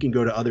game so he can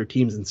go to other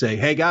teams and say,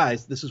 hey,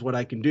 guys, this is what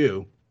I can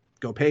do.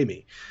 Go pay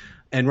me.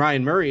 And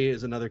Ryan Murray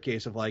is another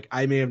case of, like,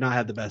 I may have not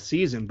had the best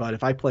season, but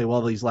if I play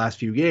well these last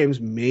few games,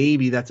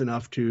 maybe that's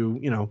enough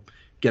to,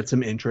 get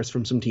some interest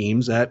from some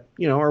teams that,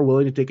 are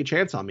willing to take a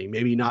chance on me.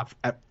 Maybe not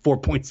at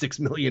 $4.6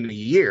 million a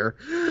year,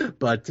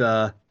 but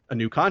a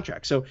new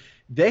contract. So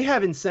they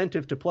have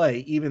incentive to play,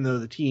 even though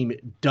the team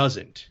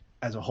doesn't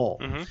as a whole.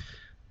 Mm-hmm.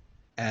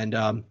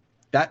 And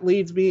that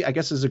leads me, I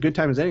guess, is a good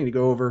time as any to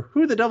go over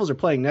who the Devils are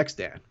playing next,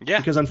 Dan. Yeah.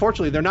 Because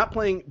unfortunately, they're not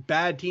playing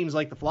bad teams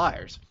like the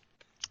Flyers.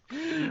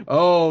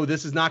 Oh,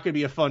 this is not going to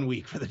be a fun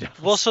week for the Devils.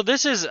 Well, so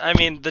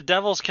the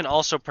Devils can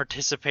also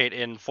participate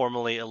in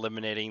formally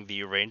eliminating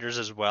the Rangers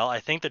as well. I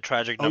think the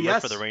tragic number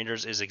for the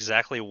Rangers is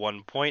exactly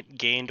 1 point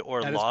gained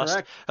or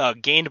lost,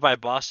 gained by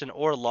Boston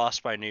or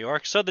lost by New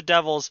York. So the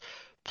Devils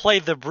play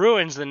the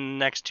Bruins in the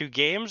next two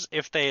games.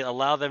 If they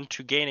allow them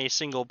to gain a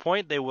single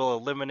point, they will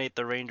eliminate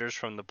the Rangers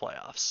from the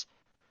playoffs.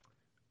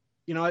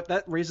 You know what?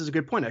 That raises a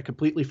good point. I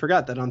completely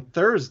forgot that on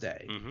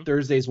Thursday, Mm-hmm.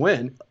 Thursday's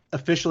win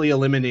officially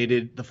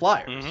eliminated the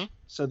Flyers. Mm-hmm.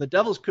 So the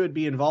Devils could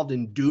be involved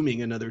in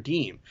dooming another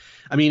team.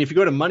 I mean, if you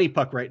go to Money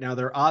Puck right now,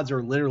 their odds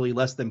are literally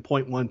less than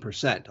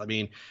 0.1%. I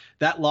mean,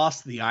 that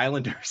loss to the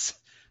Islanders,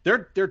 their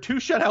two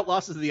shutout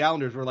losses to the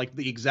Islanders were like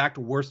the exact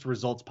worst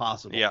results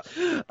possible. Yeah.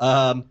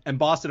 And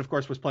Boston, of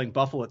course, was playing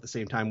Buffalo at the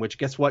same time, which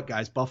guess what,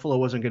 guys? Buffalo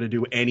wasn't going to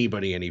do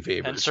anybody any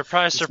favors. And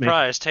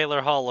surprise,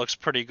 Taylor Hall looks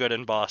pretty good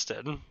in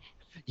Boston.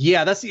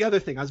 Yeah, that's the other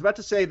thing. I was about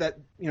to say that,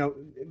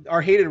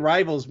 our hated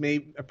rivals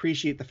may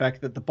appreciate the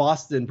fact that the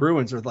Boston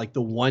Bruins are like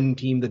the one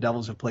team the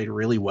Devils have played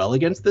really well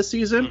against this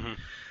season. Mm-hmm.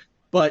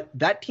 But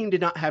that team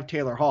did not have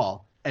Taylor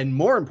Hall. And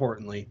more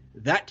importantly,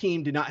 that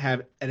team did not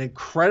have an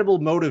incredible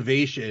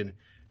motivation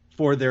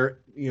for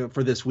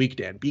for this week,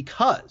 Dan.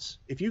 Because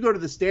if you go to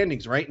the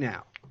standings right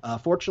now,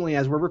 fortunately,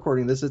 as we're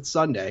recording this, it's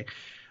Sunday.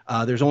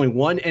 There's only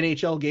one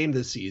NHL game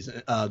this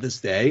season, this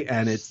day,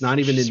 and it's not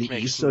even in the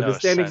East, so the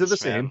standings are the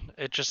same. Man.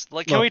 It just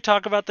can we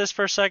talk about this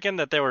for a second?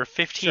 That there were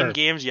 15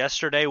 games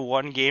yesterday,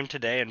 one game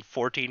today, and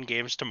 14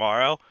 games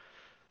tomorrow.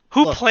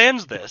 Who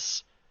plans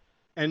this?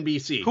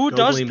 NBC. Who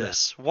does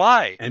this?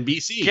 Why?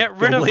 NBC. Get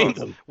rid of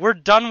them. We're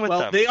done with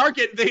them. They are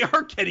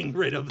getting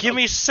rid of them. Give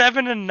me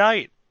 7 a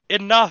night.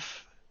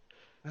 Enough.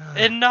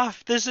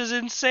 Enough. This is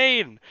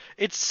insane.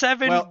 It's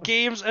 7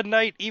 games a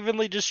night,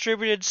 evenly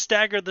distributed.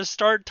 Stagger the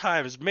start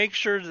times. Make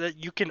sure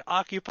that you can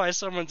occupy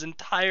someone's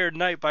entire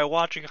night by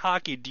watching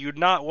hockey. Do you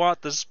not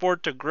want the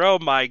sport to grow?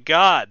 My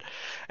God.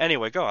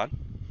 Anyway, go on.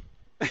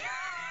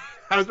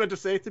 I was about to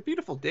say, it's a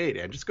beautiful day,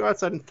 Dan. Just go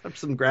outside and touch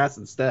some grass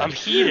instead. I'm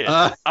heated.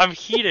 I'm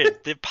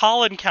heated. The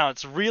pollen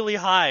count's really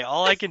high.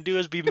 All I can do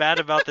is be mad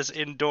about this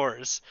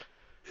indoors.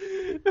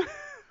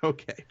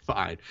 Okay,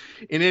 fine.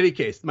 In any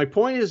case, my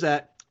point is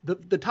that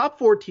the top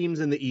 4 teams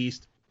in the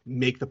East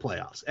make the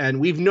playoffs. And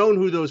we've known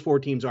who those 4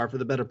 teams are for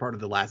the better part of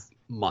the last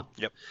month.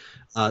 Yep.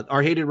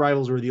 Our hated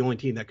rivals were the only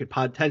team that could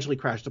potentially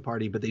crash the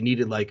party, but they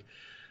needed like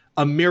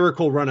a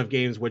miracle run of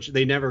games, which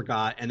they never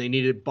got. And they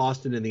needed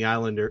Boston and the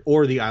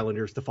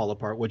Islanders to fall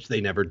apart, which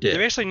they never did. They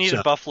basically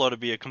needed Buffalo to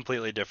be a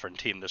completely different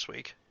team this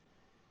week.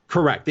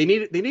 Correct. They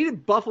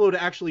needed Buffalo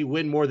to actually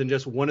win more than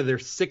just one of their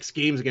 6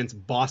 games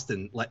against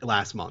Boston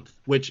last month,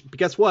 which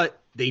guess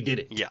what? They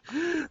didn't. Yeah.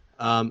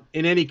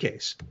 In any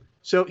case,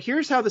 so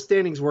here's how the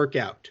standings work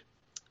out.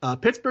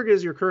 Pittsburgh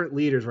is your current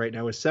leaders right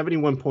now with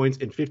 71 points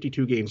in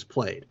 52 games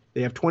played.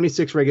 They have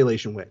 26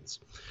 regulation wins.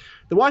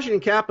 The Washington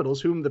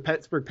Capitals, whom the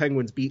Pittsburgh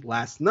Penguins beat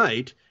last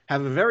night,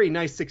 have a very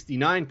nice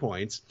 69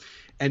 points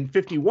and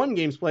 51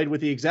 games played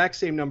with the exact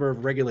same number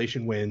of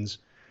regulation wins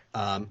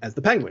as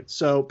the Penguins.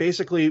 So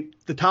basically,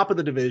 the top of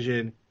the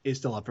division is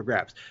still up for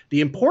grabs.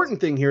 The important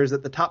thing here is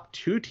that the top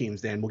 2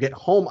 teams, Dan, will get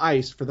home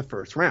ice for the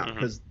first round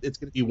because it's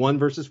going to be 1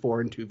 versus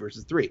 4 and 2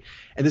 versus 3.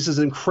 And this is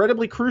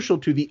incredibly crucial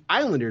to the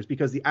Islanders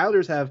because the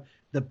Islanders have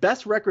the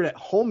best record at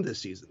home this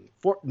season.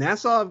 For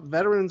Nassau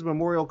Veterans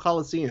Memorial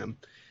Coliseum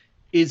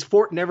is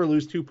Fort Never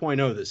Lose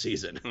 2.0 this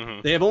season.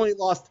 Mm-hmm. They have only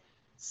lost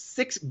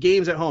 6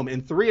 games at home,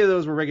 and 3 of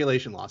those were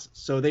regulation losses.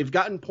 So they've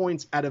gotten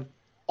points out of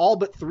all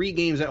but 3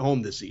 games at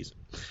home this season.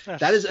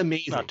 That is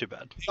amazing. Not too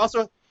bad.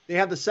 They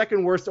have the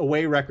second worst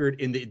away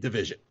record in the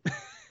division.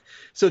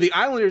 So the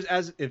Islanders,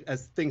 as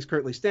things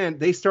currently stand,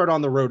 they start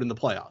on the road in the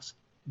playoffs.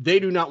 They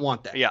do not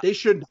want that. Yeah. They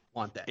should not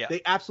want that. Yeah.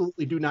 They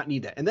absolutely do not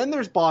need that. And then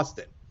there's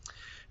Boston,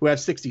 who have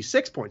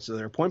 66 points. So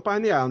they're a point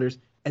behind the Islanders,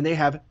 and they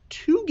have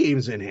 2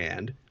 games in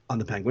hand on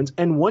the Penguins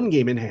and 1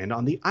 game in hand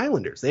on the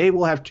Islanders. They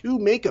will have 2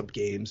 makeup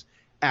games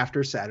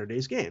after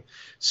Saturday's game.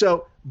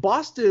 So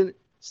Boston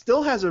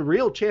still has a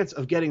real chance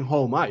of getting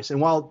home ice. And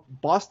while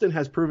Boston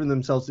has proven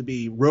themselves to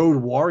be road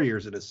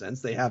warriors in a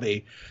sense, they have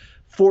a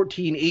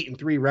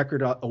 14-8-3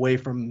 record away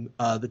from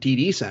the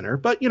TD Center.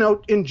 But,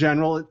 in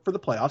general, for the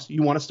playoffs,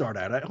 you want to start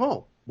out at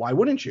home. Why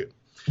wouldn't you?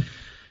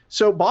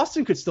 So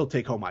Boston could still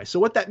take home ice. So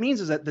what that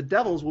means is that the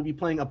Devils will be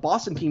playing a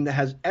Boston team that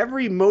has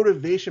every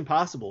motivation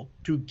possible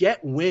to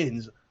get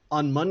wins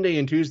on Monday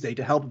and Tuesday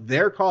to help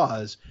their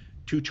cause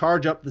to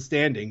charge up the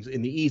standings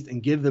in the East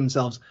and give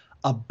themselves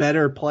a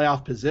better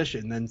playoff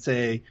position than,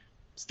 say,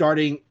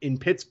 starting in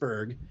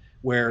Pittsburgh,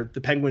 where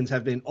the Penguins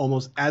have been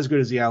almost as good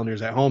as the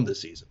Islanders at home this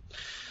season.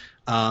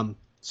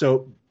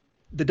 So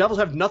the Devils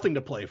have nothing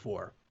to play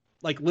for,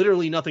 like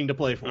literally nothing to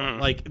play for.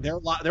 Like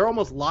they're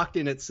almost locked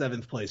in at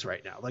 7th place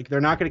right now. Like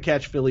they're not going to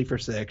catch Philly for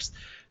 6th.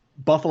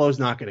 Buffalo's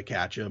not going to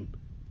catch them.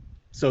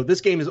 So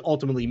this game is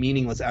ultimately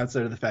meaningless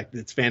outside of the fact that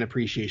it's fan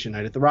appreciation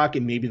night at the Rock,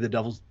 and maybe the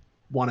Devils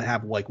want to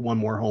have like one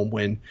more home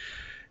win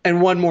and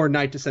one more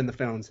night to send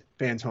the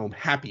fans home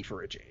happy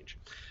for a change.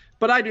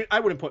 But I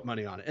wouldn't put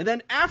money on it. And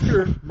then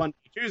after Monday,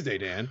 Tuesday,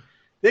 Dan,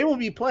 they will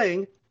be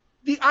playing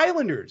the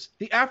Islanders,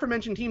 the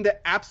aforementioned team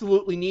that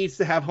absolutely needs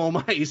to have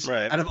home ice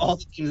out of all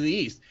the teams in the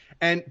East.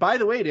 And by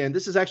the way, Dan,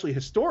 this is actually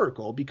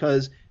historical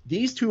because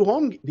these two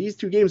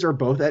games are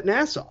both at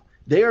Nassau.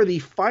 They are the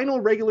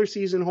final regular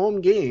season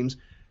home games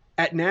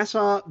at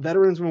Nassau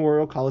Veterans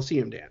Memorial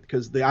Coliseum, Dan,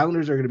 because the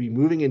Islanders are going to be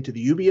moving into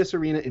the UBS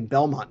Arena in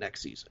Belmont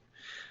next season.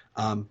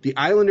 The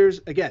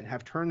Islanders, again,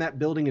 have turned that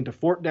building into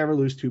Fort Never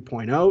Lose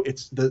 2.0.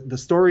 It's the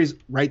stories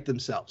write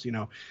themselves.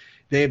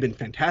 They have been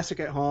fantastic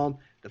at home.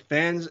 The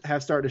fans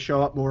have started to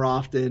show up more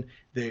often.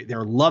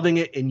 They're loving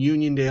it in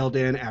Uniondale,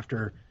 Dan,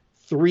 after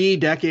 3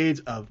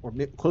 decades or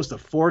close to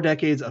 4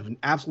 decades of an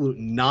absolute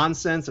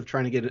nonsense of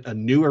trying to get a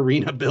new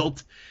arena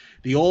built.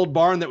 The old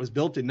barn that was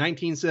built in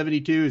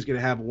 1972 is going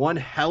to have one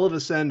hell of a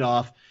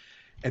send-off.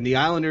 And the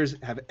Islanders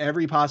have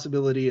every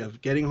possibility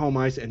of getting home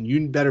ice, and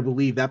you better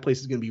believe that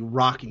place is going to be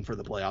rocking for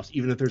the playoffs,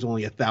 even if there's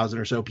only 1,000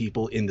 or so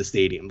people in the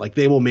stadium. Like,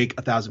 they will make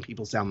 1,000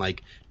 people sound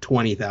like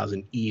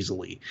 20,000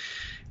 easily.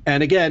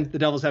 And again, the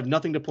Devils have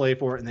nothing to play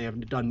for, and they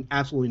have done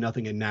absolutely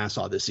nothing in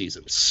Nassau this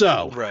season.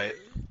 So,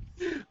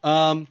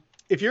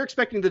 if you're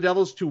expecting the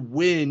Devils to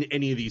win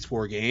any of these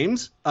 4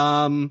 games,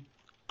 I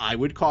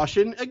would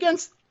caution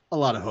against a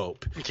lot of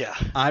hope. Yeah.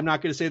 I'm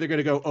not going to say they're going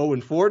to go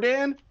 0-4,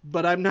 Dan,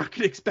 but I'm not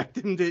going to expect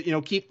them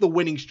to, keep the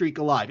winning streak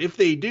alive. If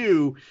they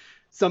do,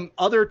 some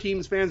other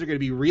teams' fans are going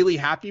to be really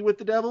happy with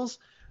the Devils.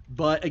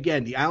 But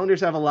again, the Islanders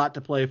have a lot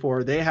to play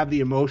for. They have the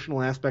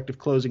emotional aspect of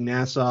closing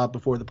Nassau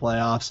before the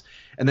playoffs.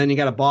 And then you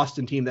got a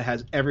Boston team that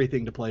has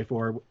everything to play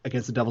for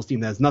against a Devils team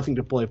that has nothing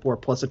to play for,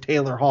 plus a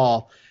Taylor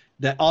Hall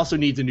that also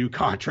needs a new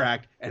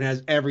contract and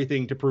has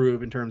everything to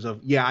prove in terms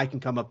of, I can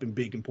come up in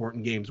big,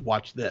 important games.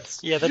 Watch this.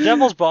 Yeah, the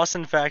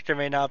Devils-Boston factor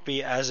may not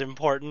be as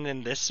important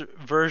in this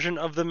version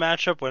of the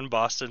matchup when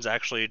Boston's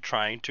actually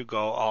trying to go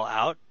all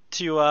out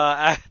to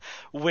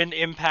win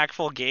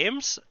impactful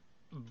games.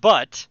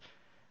 But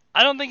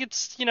I don't think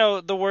it's,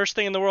 the worst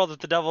thing in the world that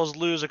the Devils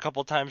lose a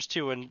couple times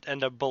too and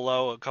end up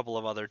below a couple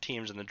of other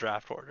teams in the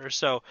draft order.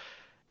 So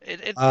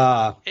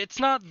it's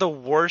not the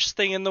worst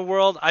thing in the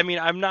world. I mean,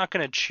 I'm not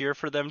going to cheer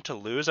for them to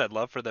lose. I'd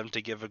love for them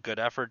to give a good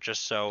effort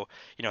just so,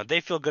 they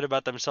feel good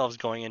about themselves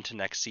going into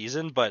next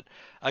season. But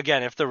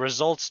again, if the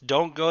results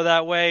don't go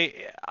that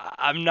way,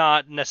 I'm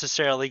not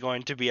necessarily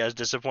going to be as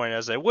disappointed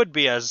as I would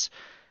be as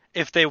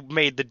if they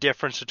made the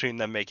difference between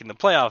them making the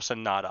playoffs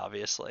and not,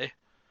 obviously.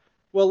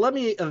 Well, let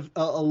me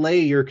allay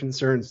your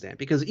concerns, Dan,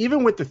 because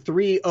even with the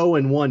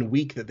 3-0-1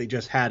 week that they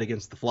just had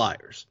against the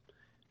Flyers,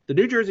 the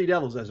New Jersey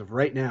Devils, as of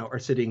right now, are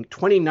sitting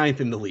 29th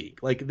in the league.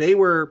 Like, they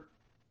were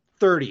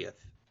 30th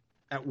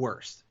at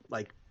worst.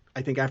 Like,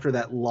 I think after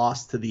that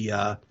loss to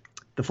the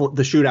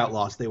shootout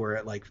loss, they were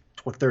at like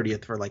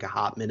 30th for like a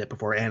hot minute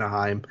before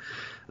Anaheim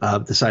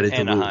decided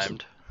to lose.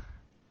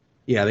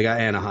 Yeah, they got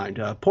Anaheim.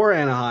 Poor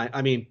Anaheim.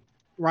 I mean,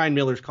 Ryan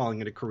Miller's calling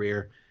it a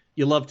career.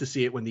 You love to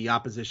see it when the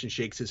opposition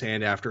shakes his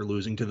hand after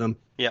losing to them.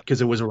 Yeah.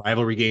 Because it was a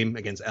rivalry game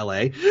against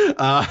LA.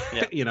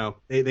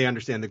 They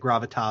understand the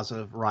gravitas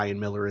of Ryan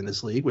Miller in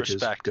this league, which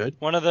is good.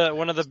 One of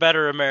the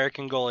better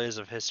American goalies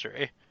of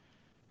history.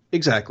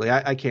 Exactly.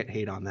 I can't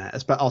hate on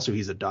that. But also,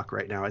 he's a Duck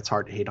right now. It's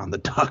hard to hate on the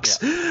Ducks.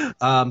 Yeah.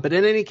 But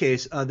in any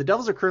case, the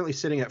Devils are currently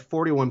sitting at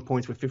 41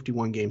 points with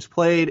 51 games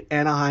played.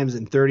 Anaheim's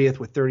in 30th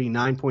with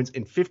 39 points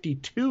in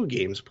 52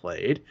 games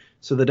played.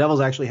 So the Devils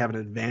actually have an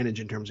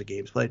advantage in terms of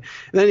games played.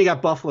 And then you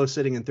got Buffalo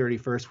sitting in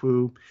 31st,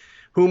 who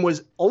whom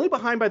was only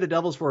behind by the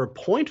Devils for a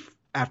point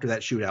after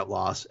that shootout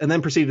loss, and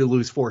then proceeded to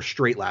lose 4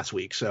 straight last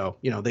week. So,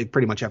 they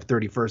pretty much have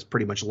 31st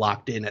pretty much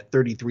locked in at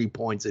 33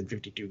 points in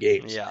 52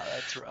 games. Yeah,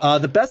 that's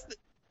rough.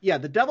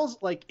 The Devils,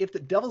 if the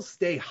Devils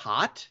stay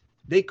hot,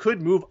 they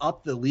could move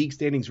up the league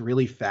standings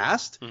really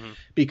fast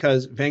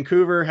because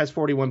Vancouver has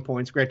 41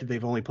 points. Granted,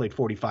 they've only played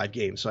 45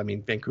 games. So, I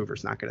mean,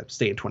 Vancouver's not going to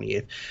stay in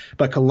 28th.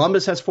 But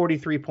Columbus has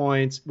 43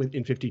 points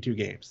in 52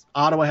 games.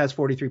 Ottawa has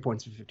 43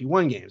 points in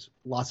 51 games.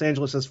 Los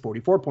Angeles has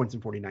 44 points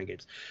in 49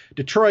 games.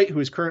 Detroit, who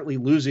is currently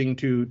losing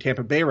to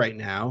Tampa Bay right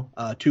now,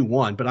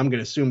 2-1. But I'm going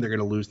to assume they're going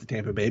to lose to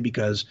Tampa Bay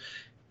because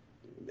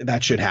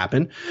that should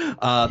happen.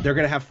 They're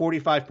going to have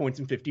 45 points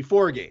in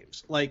 54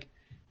 games.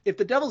 If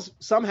the Devils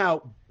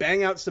somehow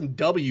bang out some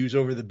W's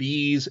over the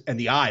B's and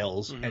the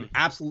Isles and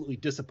absolutely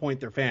disappoint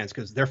their fans,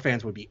 because their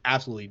fans would be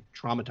absolutely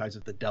traumatized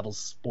if the Devils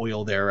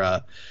spoil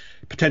their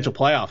potential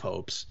playoff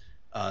hopes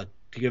to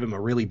give them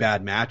a really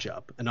bad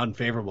matchup, an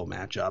unfavorable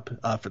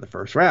matchup for the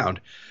first round,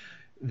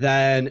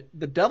 then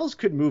the Devils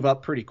could move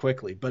up pretty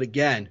quickly. But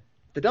again,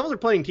 the Devils are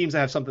playing teams that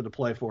have something to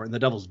play for, and the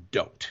Devils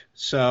don't.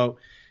 So,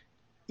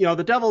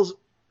 the Devils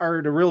are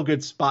in a real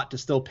good spot to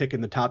still pick in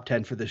the top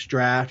 10 for this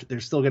draft. They're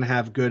still going to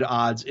have good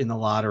odds in the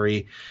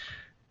lottery.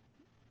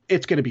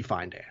 It's going to be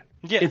fine, Dan.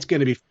 Yeah. It's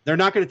going to be. They're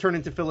not going to turn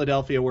into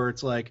Philadelphia where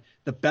it's like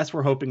the best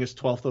we're hoping is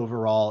 12th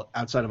overall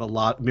outside of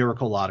a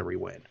miracle lottery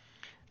win.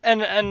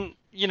 And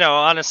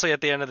honestly,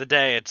 at the end of the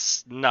day,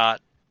 it's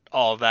not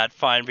all that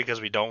fine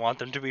because we don't want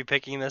them to be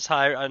picking this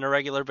high on a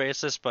regular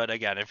basis. But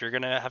again, if you're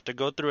going to have to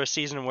go through a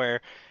season where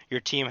your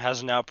team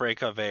has an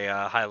outbreak of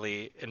a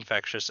highly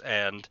infectious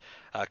and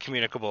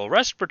communicable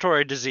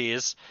respiratory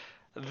disease,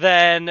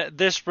 then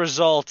this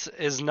result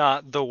is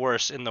not the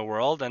worst in the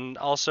world. And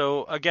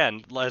also,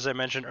 again, as I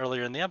mentioned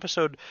earlier in the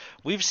episode,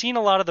 we've seen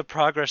a lot of the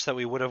progress that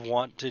we would have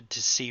wanted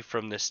to see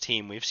from this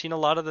team. We've seen a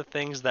lot of the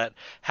things that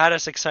had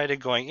us excited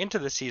going into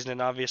the season,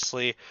 and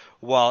obviously,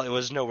 while it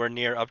was nowhere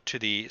near up to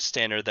the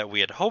standard that we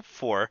had hoped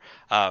for,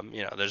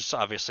 there's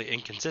obviously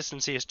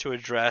inconsistencies to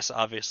address,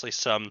 obviously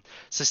some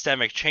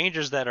systemic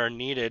changes that are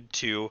needed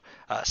to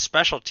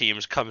special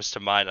teams comes to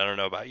mind. I don't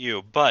know about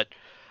you, but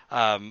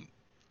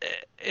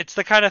it's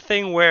the kind of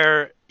thing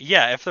where,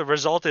 if the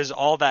result is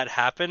all that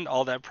happened,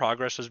 all that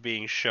progress was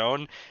being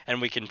shown, and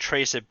we can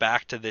trace it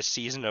back to this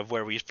season of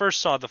where we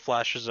first saw the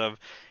flashes of,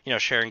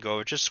 Sharon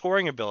Govich's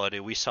scoring ability.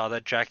 We saw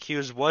that Jack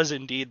Hughes was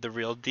indeed the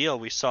real deal.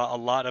 We saw a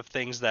lot of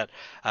things that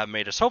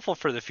made us hopeful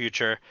for the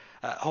future.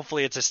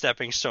 Hopefully it's a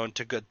stepping stone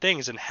to good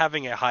things, and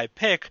having a high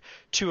pick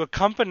to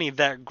accompany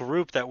that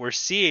group that we're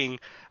seeing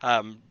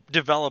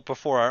develop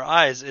before our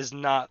eyes is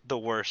not the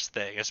worst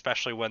thing,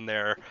 especially when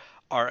there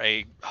are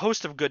a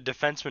host of good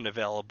defensemen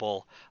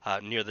available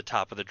near the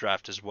top of the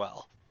draft as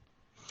well.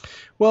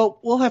 Well,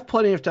 we'll have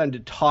plenty of time to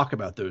talk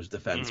about those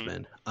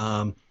defensemen.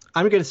 I'm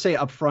going to say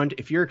up front,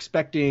 if you're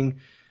expecting,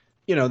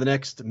 the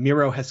next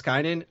Miro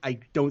Heiskanen, I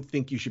don't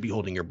think you should be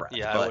holding your breath.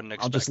 Yeah, I wouldn't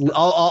expect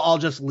I'll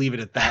just leave it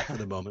at that for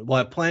the moment.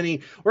 We're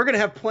going to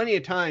have plenty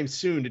of time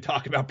soon to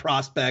talk about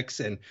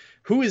prospects and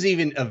who is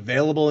even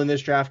available in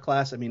this draft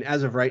class. I mean,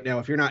 as of right now,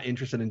 if you're not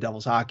interested in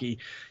Devils hockey,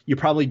 you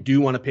probably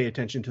do want to pay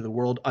attention to the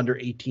World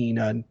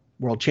Under-18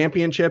 World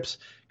Championships,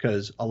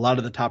 because a lot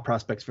of the top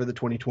prospects for the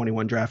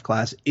 2021 draft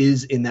class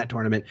is in that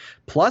tournament.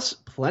 Plus,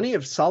 plenty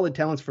of solid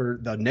talents for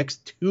the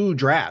next 2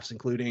 drafts,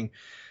 including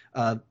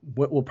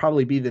what will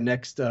probably be the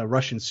next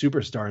Russian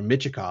superstar,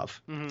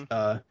 Michikov,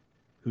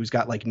 who's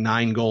got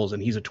 9 goals,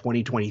 and he's a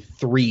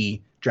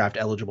 2023 draft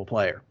eligible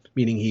player,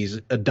 meaning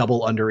he's a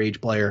double underage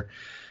player,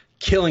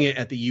 killing it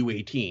at the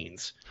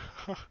U18s.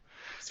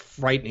 It's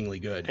frighteningly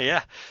good.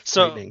 Yeah.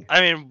 So,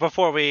 I mean,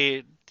 before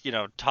we,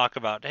 talk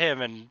about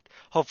him, and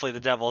hopefully the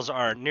Devils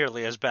aren't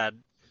nearly as bad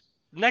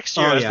next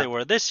year as they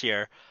were this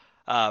year,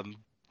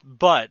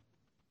 but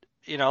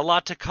a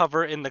lot to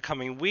cover in the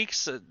coming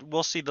weeks.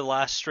 We'll see the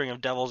last string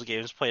of Devils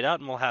games played out,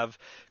 and we'll have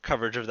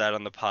coverage of that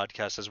on the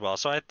podcast as well.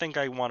 So I think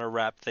I want to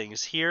wrap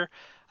things here.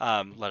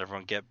 Let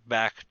everyone get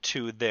back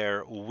to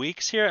their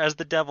weeks here as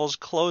the Devils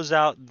close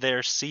out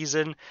their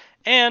season,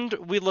 and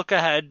we look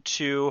ahead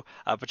to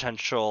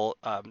potential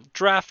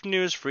draft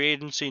news, free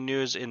agency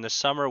news in the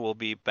summer. We'll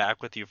be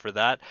back with you for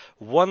that.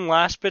 One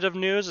last bit of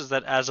news is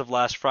that as of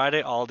last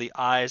Friday, all the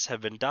I's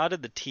have been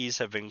dotted, the T's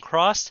have been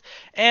crossed,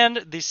 and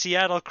the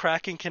Seattle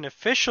Kraken can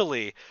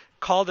officially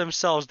call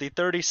themselves the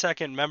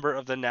 32nd member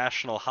of the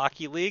National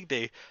Hockey League.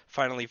 They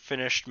finally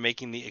finished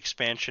making the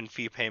expansion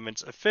fee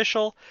payments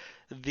official.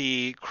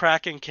 The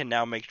Kraken can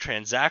now make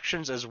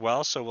transactions as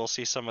well, so we'll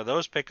see some of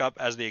those pick up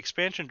as the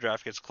expansion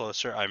draft gets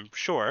closer, I'm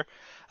sure.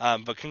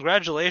 But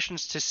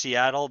congratulations to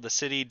Seattle. The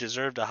city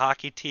deserved a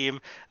hockey team.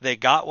 They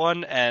got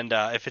one, and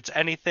if it's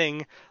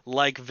anything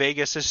like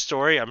Vegas'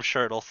 story, I'm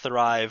sure it'll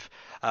thrive.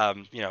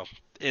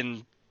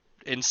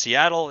 In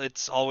Seattle,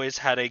 it's always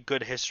had a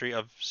good history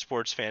of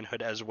sports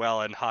fanhood as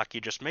well, and hockey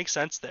just makes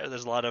sense there.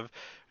 There's a lot of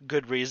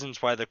good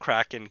reasons why the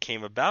Kraken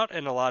came about,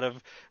 and a lot of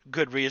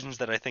good reasons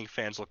that I think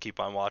fans will keep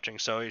on watching.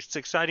 So it's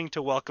exciting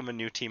to welcome a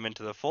new team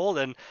into the fold,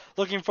 and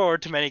looking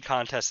forward to many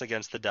contests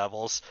against the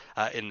Devils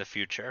in the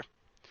future.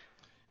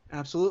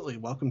 Absolutely.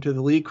 Welcome to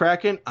the league,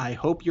 Kraken. I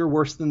hope you're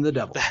worse than the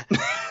Devils.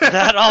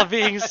 That all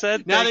being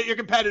said, now that you're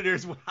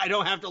competitors, I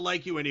don't have to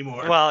like you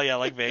anymore. Well, yeah,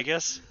 like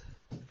Vegas.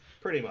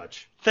 Pretty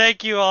much.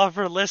 Thank you all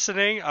for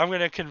listening. I'm going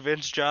to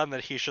convince John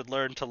that he should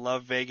learn to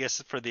love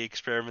Vegas for the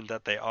experiment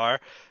that they are.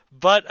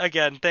 But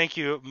again, thank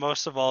you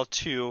most of all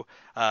to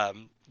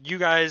you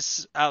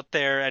guys out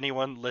there,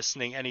 anyone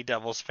listening, any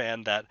Devils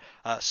fan that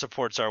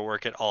supports our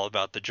work at All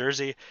About the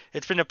Jersey.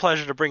 It's been a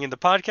pleasure to bring in the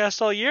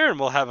podcast all year, and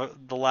we'll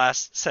have the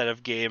last set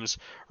of games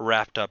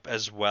wrapped up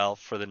as well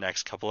for the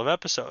next couple of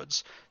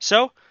episodes.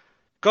 So,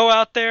 go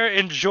out there,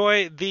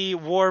 enjoy the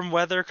warm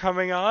weather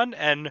coming on,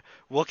 and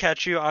we'll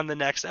catch you on the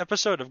next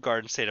episode of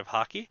Garden State of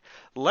Hockey.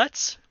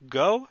 Let's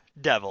go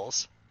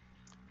Devils.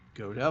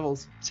 Go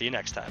Devils. See you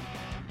next time.